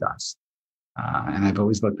what she does. And I've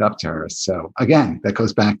always looked up to her. So again, that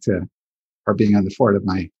goes back to her being on the forward of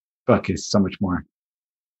my book is so much more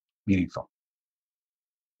meaningful.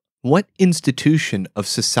 What institution of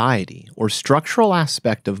society or structural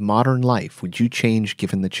aspect of modern life would you change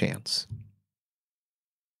given the chance?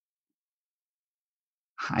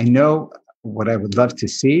 I know what I would love to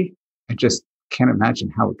see. I just can't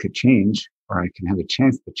imagine how it could change, or I can have a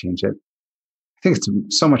chance to change it. I think it's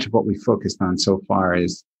so much of what we focused on so far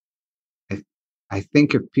is, I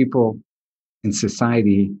think if people in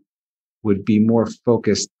society would be more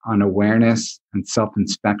focused on awareness and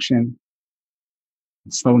self-inspection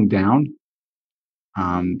and slowing down,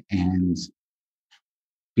 and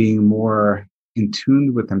being more in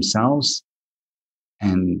tune with themselves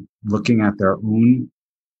and looking at their own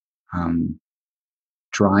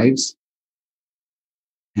drives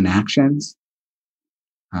and actions,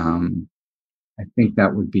 I think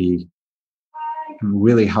that would be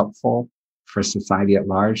really helpful for society at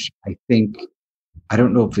large. I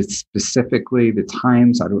don't know if it's specifically the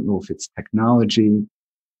times, I don't know if it's technology,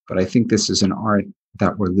 but I think this is an art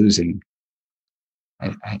that we're losing.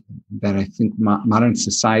 I think modern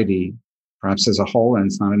society, perhaps as a whole, and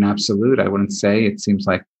it's not an absolute, I wouldn't say, it seems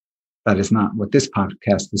like that is not what this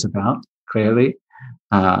podcast is about, clearly.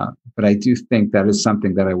 But I do think that is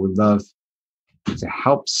something that I would love to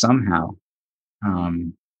help somehow,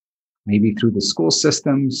 maybe through the school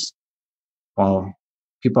systems, while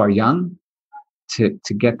people are young, to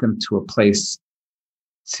get them to a place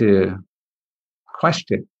to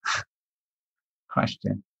question,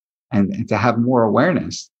 and to have more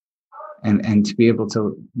awareness, and to be able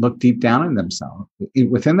to look deep down in themselves,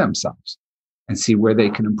 within themselves, and see where they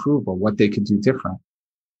can improve or what they could do different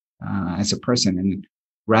as a person. And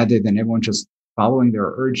rather than everyone just following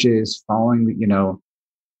their urges, following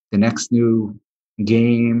the next new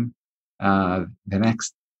game, the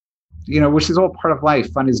next, which is all part of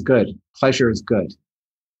life. Fun is good. Pleasure is good.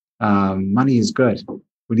 Money is good.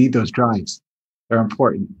 We need those drives. They're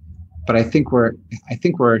important. But I think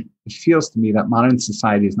it feels to me that modern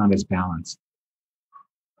society is not as balanced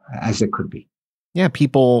as it could be. Yeah,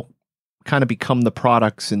 people kind of become the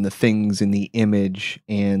products and the things and the image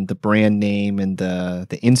and the brand name and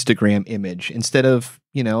the Instagram image, instead of,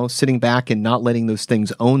 sitting back and not letting those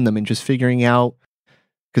things own them and just figuring out,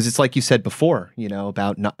 because it's like you said before,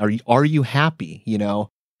 about are you happy?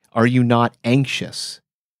 Are you not anxious?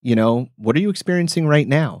 What are you experiencing right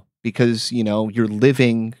now? Because, you're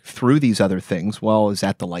living through these other things. Well, is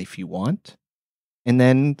that the life you want? And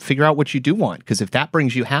then figure out what you do want. Because if that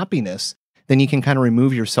brings you happiness, then you can kind of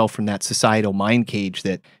remove yourself from that societal mind cage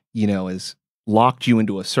that, has locked you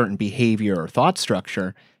into a certain behavior or thought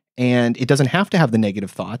structure. And it doesn't have to have the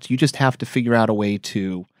negative thoughts. You just have to figure out a way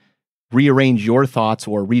to rearrange your thoughts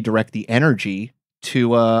or redirect the energy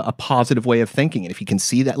to a positive way of thinking. And if you can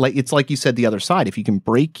see that, it's like you said, the other side, if you can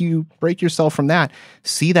break yourself from that,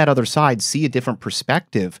 see that other side, see a different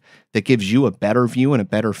perspective that gives you a better view and a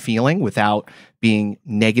better feeling without being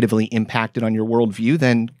negatively impacted on your worldview,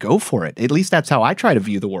 then go for it. At least that's how I try to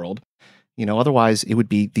view the world. Otherwise it would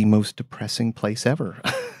be the most depressing place ever.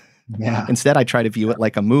 Yeah. Instead, I try to view it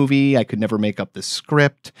like a movie. I could never make up the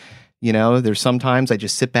script. There's sometimes I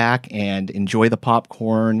just sit back and enjoy the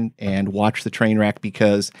popcorn and watch the train wreck,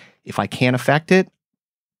 because if I can't affect it,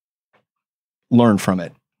 learn from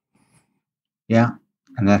it. Yeah.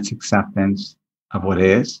 And that's acceptance of what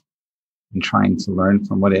is and trying to learn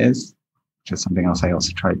from what is, which is something else I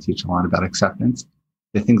also try to teach a lot about acceptance,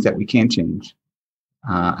 the things that we can change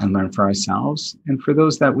and learn for ourselves and for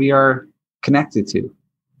those that we are connected to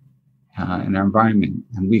in our environment.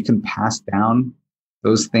 And we can pass down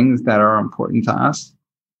those things that are important to us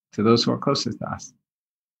to those who are closest to us.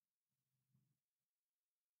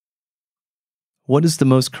 What is the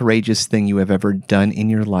most courageous thing you have ever done in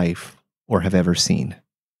your life or have ever seen?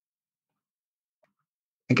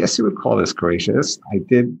 I guess you would call this courageous. I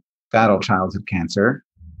did battle childhood cancer.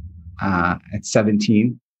 At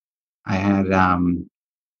 17, I had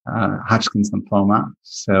Hodgkin's lymphoma.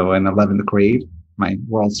 So in 11th grade, my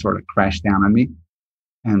world sort of crashed down on me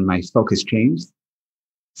and my focus changed.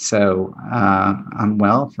 So I'm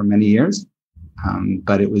well for many years,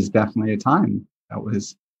 but it was definitely a time that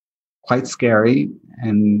was quite scary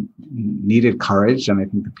and needed courage. And I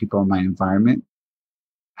think the people in my environment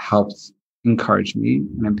helped encourage me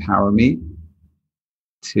and empower me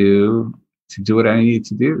to do what I needed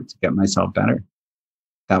to do to get myself better.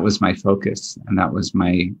 That was my focus, and that was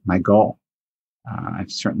my goal.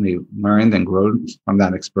 I've certainly learned and grown from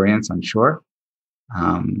that experience, I'm sure.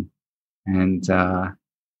 And I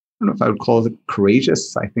don't know if I would call it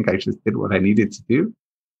courageous. I think I just did what I needed to do,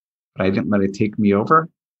 but I didn't let it take me over.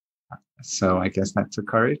 So I guess that took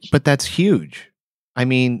courage. But that's huge. I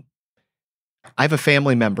mean, I have a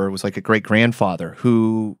family member, it was like a great grandfather,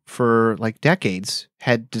 who for like decades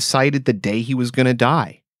had decided the day he was going to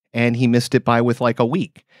die, and he missed it by with like a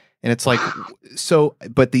week. And it's like, so,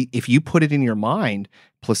 but if you put it in your mind,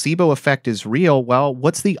 placebo effect is real. Well,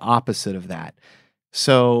 what's the opposite of that?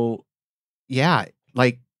 So yeah,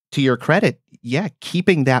 like to your credit, yeah,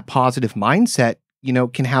 keeping that positive mindset,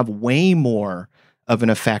 can have way more of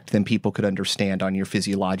an effect than people could understand on your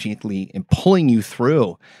physiologically and pulling you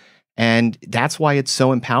through. And that's why it's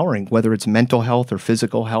so empowering, whether it's mental health or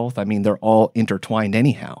physical health. I mean, they're all intertwined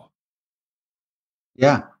anyhow.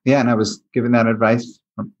 Yeah. And I was given that advice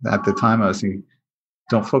at the time. I was saying,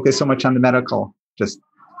 don't focus so much on the medical, just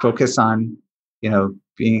focus on,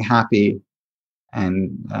 being happy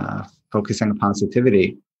and focusing on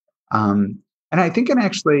positivity. And I think it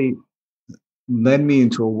actually led me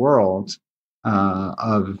into a world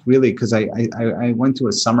of really, because I went to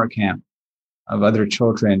a summer camp of other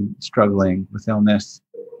children struggling with illness.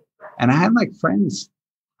 And I had like friends.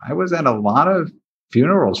 I was at a lot of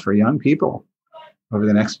funerals for young people over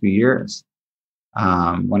the next few years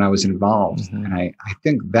when I was involved. Mm-hmm. And I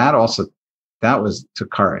think that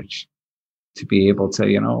took courage to be able to,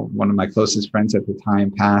 one of my closest friends at the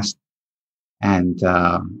time passed. And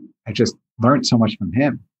I just learned so much from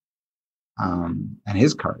him and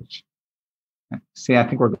his courage. See, I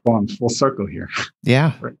think we're going full circle here.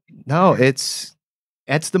 Yeah. No, that's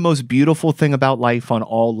the most beautiful thing about life on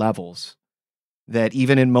all levels. That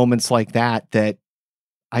even in moments like that,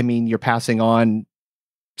 I mean, you're passing on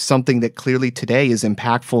something that clearly today is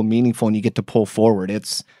impactful, meaningful, and you get to pull forward.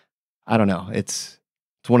 I don't know. It's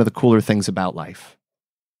one of the cooler things about life.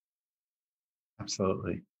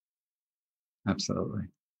 Absolutely.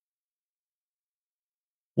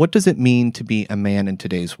 What does it mean to be a man in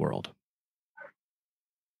today's world?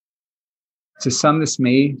 To some, this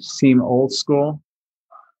may seem old school,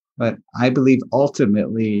 but I believe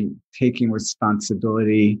ultimately taking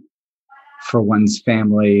responsibility for one's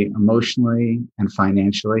family emotionally and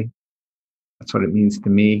financially. That's what it means to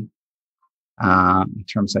me. In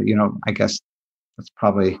terms of, I guess that's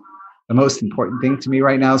probably the most important thing to me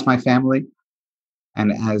right now is my family.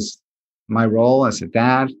 And as my role as a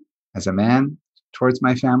dad, as a man towards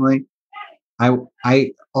my family,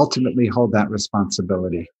 I ultimately hold that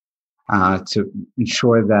responsibility. To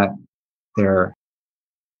ensure that their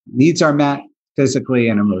needs are met physically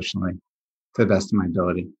and emotionally to the best of my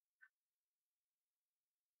ability.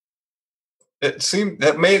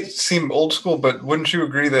 That may seem old school, but wouldn't you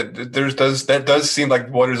agree that that does seem like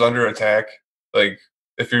what is under attack? Like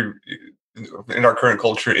if you're in our current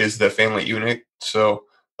culture is the family unit. So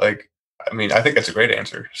like, I mean, I think that's a great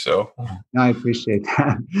answer. So no, I appreciate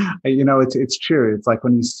that. It's true. It's like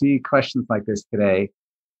when you see questions like this today,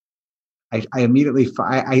 I immediately,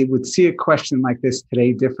 I would see a question like this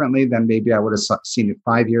today differently than maybe I would have seen it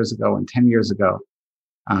 5 years ago and 10 years ago.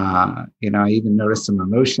 I even noticed some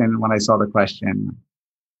emotion when I saw the question.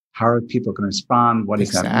 How are people going to respond? What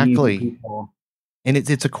does that mean to people? And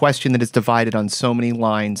it's a question that is divided on so many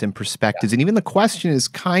lines and perspectives. Yeah. And even the question is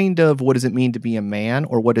kind of, what does it mean to be a man,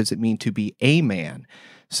 or what does it mean to be a man?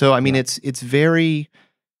 So, I mean, it's very,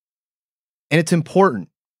 and it's important.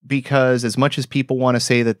 Because as much as people want to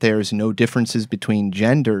say that there's no differences between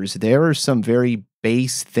genders, there are some very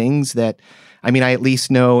base things that, I mean, I at least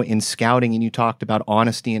know in scouting, and you talked about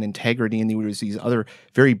honesty and integrity, and there was these other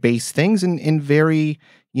very base things and very,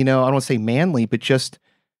 I don't want to say manly, but just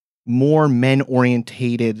more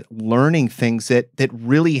men-orientated learning things that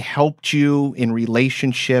really helped you in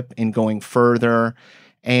relationship and going further.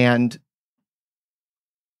 And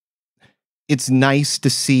it's nice to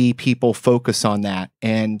see people focus on that.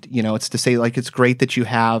 And, it's to say, like, it's great that you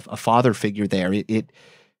have a father figure there. It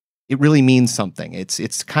it really means something.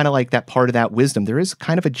 It's kind of like that part of that wisdom. There is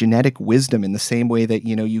kind of a genetic wisdom in the same way that,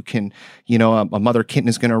 you can, a mother kitten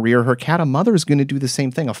is going to rear her cat. A mother is going to do the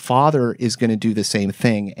same thing. A father is going to do the same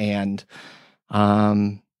thing. And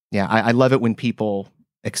I love it when people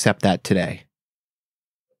accept that today.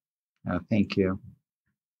 Oh, thank you.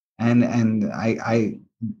 And I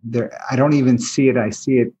don't even see it. I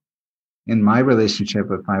see it in my relationship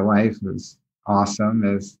with my wife. Is awesome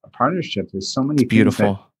as a partnership. There's so many things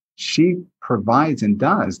that she provides and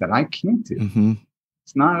does that I can't do. Mm-hmm.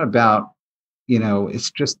 It's not about,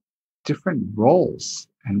 it's just different roles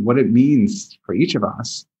and what it means for each of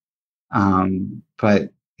us. But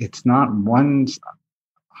it's not one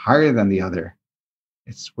higher than the other.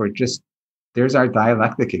 There's our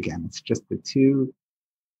dialectic again. It's just the two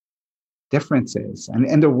differences.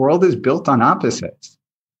 And the world is built on opposites.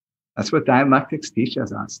 That's what dialectics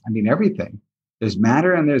teaches us. I mean, everything. There's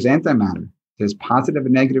matter and there's antimatter. There's positive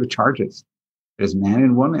and negative charges. There's man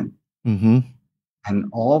and woman. Mm-hmm. And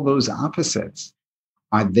all those opposites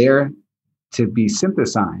are there to be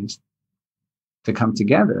synthesized, to come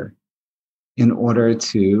together in order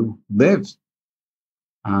to live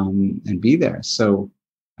and be there. So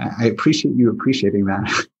I appreciate you appreciating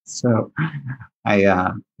that. So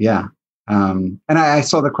and I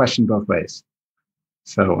saw the question both ways.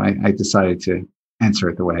 So I decided to answer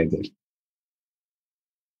it the way I did.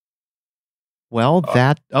 Well,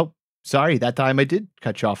 sorry, that time I did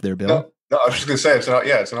cut you off there, Bill. No, I was just going to say,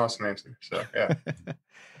 it's an awesome answer. So, yeah.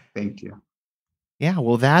 Thank you. Yeah,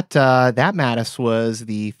 well, that Mattis was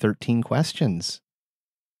the 13 questions.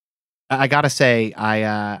 I gotta say,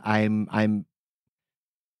 I'm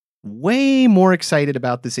way more excited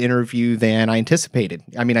about this interview than I anticipated.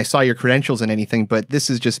 I mean, I saw your credentials and anything, but this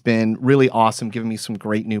has just been really awesome, giving me some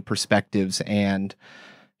great new perspectives. And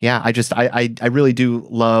yeah, I really do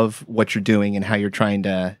love what you're doing and how you're trying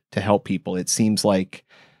to help people. It seems like,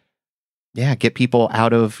 get people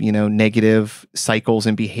out of, negative cycles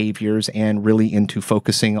and behaviors and really into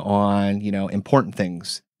focusing on, important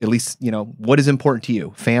things. At least, what is important to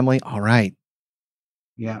you? Family? All right.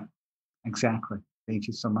 Yeah, exactly. Thank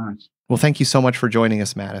you so much. Well, thank you so much for joining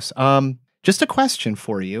us, Mattis. Just a question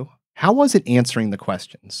for you. How was it answering the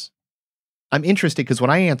questions? I'm interested because when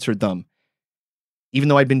I answered them, even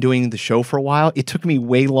though I'd been doing the show for a while, it took me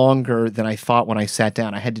way longer than I thought when I sat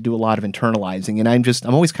down. I had to do a lot of internalizing, and I'm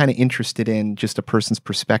always kind of interested in just a person's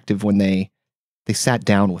perspective when they sat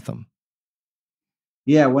down with them.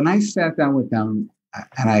 Yeah, when I sat down with them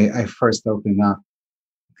and I first opened up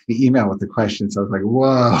the email with the questions, I was like,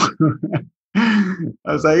 whoa.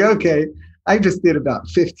 I was like, okay, I just did about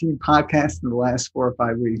 15 podcasts in the last 4 or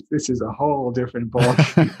 5 weeks. This is a whole different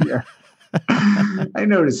ballgame here. I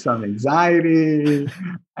noticed some anxiety.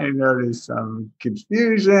 I noticed some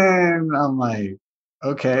confusion. I'm like,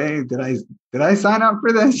 okay, did I sign up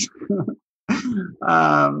for this?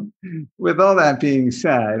 With all that being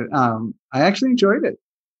said, I actually enjoyed it.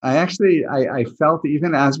 I felt,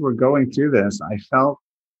 even as we're going through this, I felt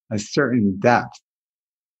a certain depth,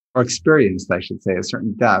 or experienced, I should say, a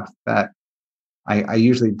certain depth that I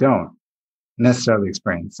usually don't necessarily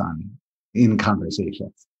experience in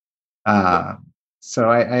conversations. So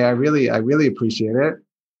I really appreciate it.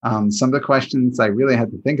 Some of the questions I really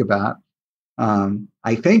had to think about.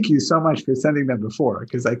 I thank you so much for sending them before,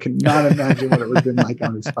 because I cannot imagine what it would have been like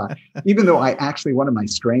on the spot. Even though one of my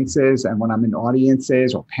strengths is, and when I'm in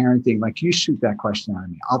audiences or parenting, like, you shoot that question at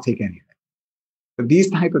me, I'll take anything. But these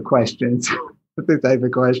type of questions, the type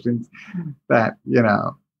of questions that,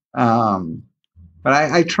 but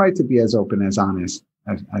I try to be as open, as honest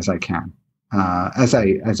as I can. As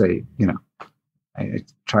I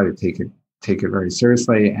try to take it very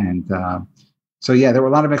seriously. And so, there were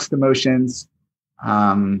a lot of mixed emotions.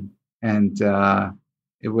 And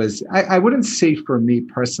it was, I wouldn't say for me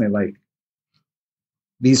personally, like,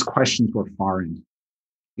 these questions were foreign.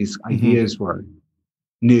 These ideas were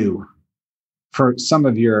new. For some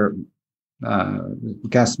of your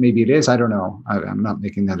guests, maybe it is. I don't know. I'm not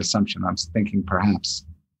making that assumption. I'm thinking perhaps.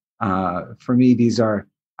 For me, these are,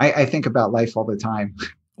 I think about life all the time.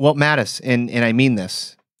 Well, Mattis, and I mean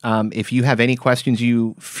this, if you have any questions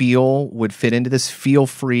you feel would fit into this, feel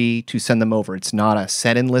free to send them over. It's not a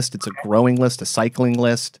set-in list. It's a growing list, a cycling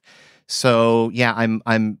list. So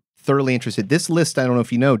I'm thoroughly interested. This list, I don't know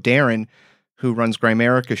if you know, Darren, who runs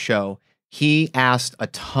Grimerica's show, he asked a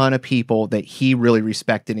ton of people that he really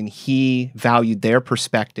respected and he valued their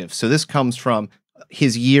perspective. So this comes from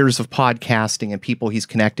his years of podcasting and people he's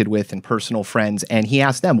connected with and personal friends. And he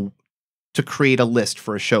asked them to create a list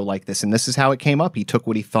for a show like this. And this is how it came up. He took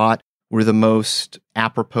what he thought were the most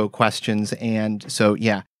apropos questions. And so,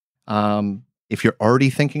 if you're already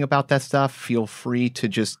thinking about that stuff, feel free to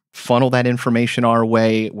just funnel that information our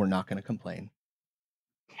way. We're not going to complain.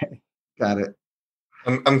 Okay, got it.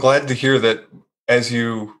 I'm glad to hear that as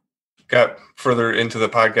you got further into the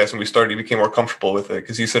podcast and we started, you became more comfortable with it,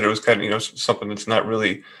 because you said it was kind of, something that's not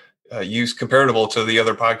really used comparable to the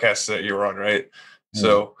other podcasts that you were on, right? Mm-hmm.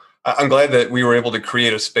 So I'm glad that we were able to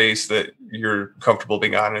create a space that you're comfortable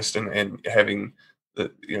being honest and having the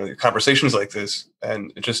conversations like this.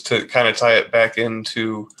 And just to kind of tie it back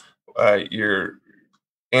into your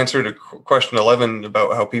answer to question 11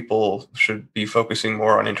 about how people should be focusing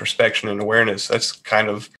more on introspection and awareness, that's kind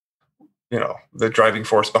of the driving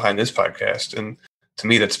force behind this podcast. And to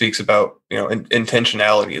me, that speaks about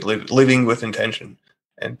intentionality, living with intention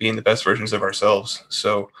and being the best versions of ourselves.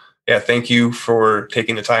 So yeah, thank you for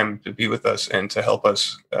taking the time to be with us and to help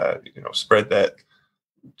us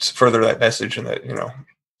further that message and that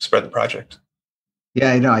spread the project.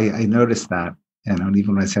 Yeah, I noticed that, and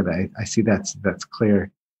even when I said that, I see that's clear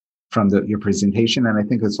from your presentation. And I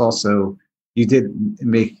think it's also, you do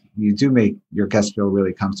make your guests feel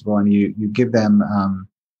really comfortable, and you give them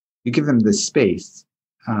the space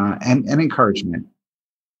and encouragement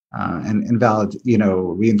and valid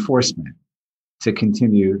reinforcement to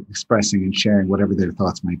continue expressing and sharing whatever their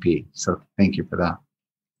thoughts might be. So thank you for that.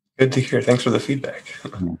 Good to hear. Thanks for the feedback.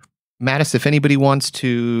 Mattis, if anybody wants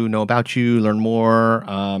to know about you, learn more,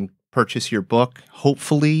 purchase your book,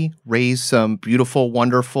 hopefully raise some beautiful,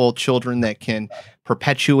 wonderful children that can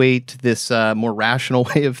perpetuate this more rational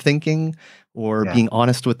way of thinking or being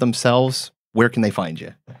honest with themselves, where can they find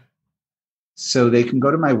you? So they can go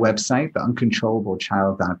to my website,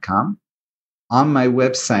 theuncontrollablechild.com. On my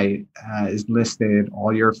website is listed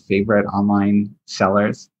all your favorite online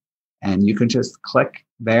sellers, and you can just click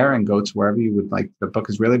there and go to wherever you would like. The book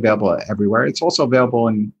is really available everywhere. It's also available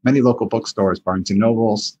in many local bookstores, Barnes and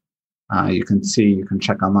Nobles. You can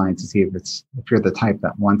check online to see if you're the type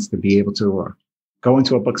that wants to be able to, or go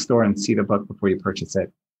into a bookstore and see the book before you purchase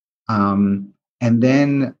it. And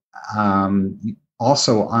then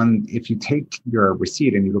also if you take your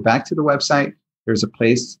receipt and you go back to the website, there's a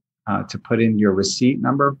place to put in your receipt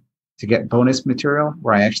number to get bonus material,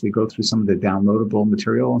 where I actually go through some of the downloadable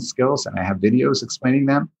material and skills, and I have videos explaining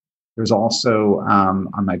them. There's also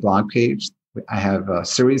on my blog page, I have a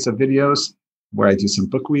series of videos where I do some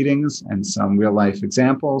book readings and some real life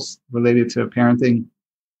examples related to parenting.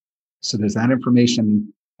 So there's that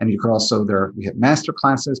information. And you could also, we have master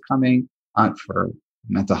classes coming for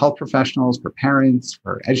mental health professionals, for parents,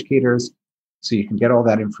 for educators. So you can get all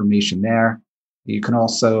that information there. You can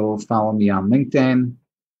also follow me on LinkedIn,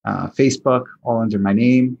 Facebook, all under my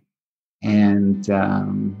name. And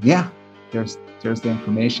there's the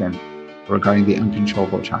information regarding the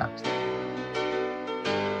uncontrollable child.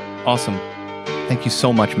 Awesome. Thank you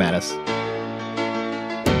so much, Mattis.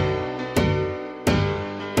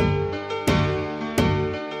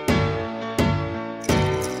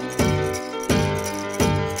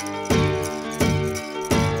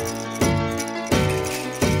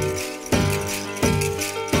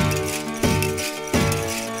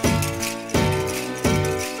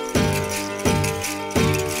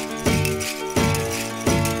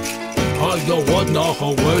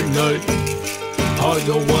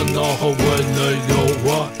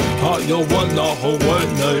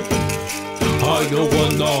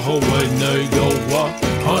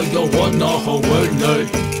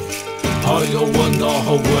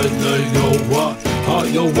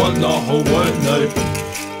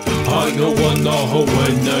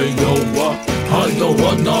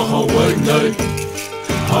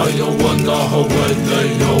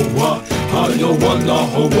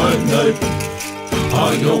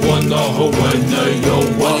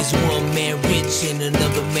 Why is one man rich and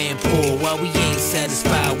another man poor? Why we ain't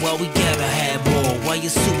satisfied? Why we gotta have more? Why your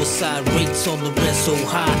suicide rates on the rest so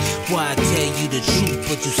high? Why I tell you the truth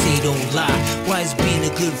but you say don't lie? Why is being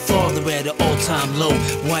a good father at an all-time low?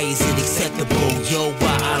 Why is it acceptable? Yo,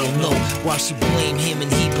 why? I don't know. Why she blame him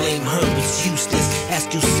and he blame her? It's useless.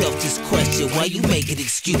 Ask yourself this question. Why you making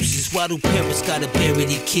excuses? Why do parents gotta bury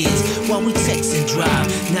their kids? Why we text and drive,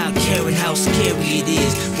 not caring how scary it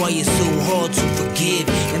is? Why it's so hard to forgive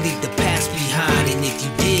and leave the past behind? And if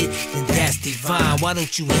you did, then that's divine. Why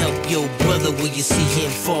don't you help your brother when you see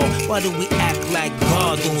him fall? Why do we act like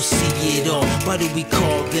God don't see it all? Why do we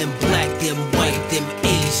call them black, them white, them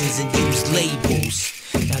Asians, and use labels?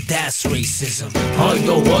 Now that's racism. I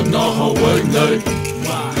don't wanna Hawaii.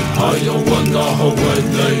 Why? I don't wanna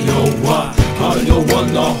Hawaii. Why? I don't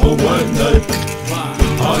wanna Hawaii. Why?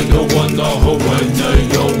 I don't wanna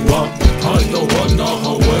Hawaii. Why? I don't wanna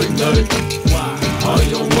Hawaii. Why? I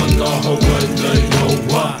don't wanna Hawaii.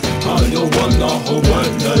 Why?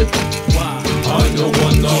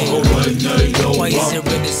 Why is there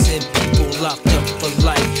innocent people locked up for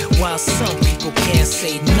life, while some people can't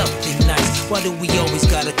say nothing nice? Why do we always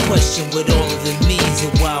gotta question what all of it means?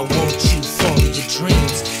 And why won't you follow your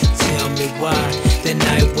dreams? Tell me why, the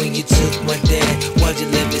night when you took my dad, why'd you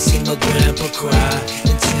let me see my grandpa cry?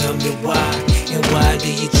 And tell me why, and why do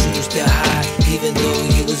you choose to hide, even though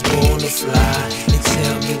you was born to fly? And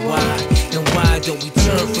tell me why, and why don't we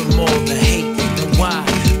turn from all the hate? And why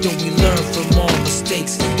don't we learn from all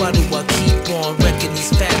mistakes? Why do I keep on wrecking these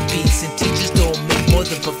fat beats? And teachers don't make more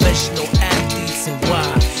than professional athletes. And why,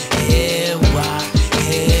 and why,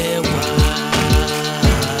 and why,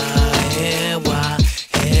 and why,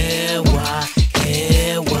 and why,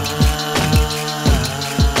 and why?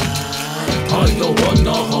 I don't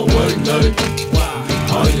wanna hold it.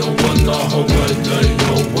 I don't wanna hold it.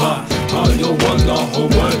 Why? I don't wanna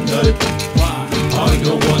hold it. I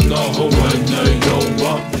don't wanna hold it.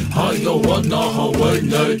 I don't wanna hold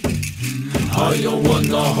it. I don't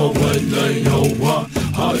wanna hold it. I don't wanna hold it. I don't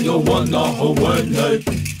wanna hold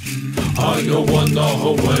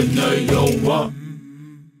it.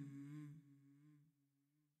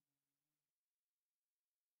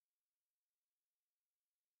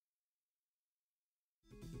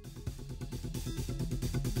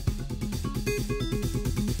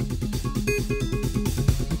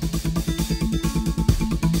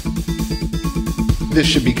 This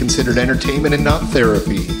should be considered entertainment and not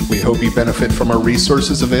therapy. We hope you benefit from our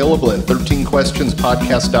resources available at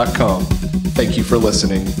 13questionspodcast.com. Thank you for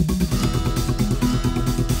listening.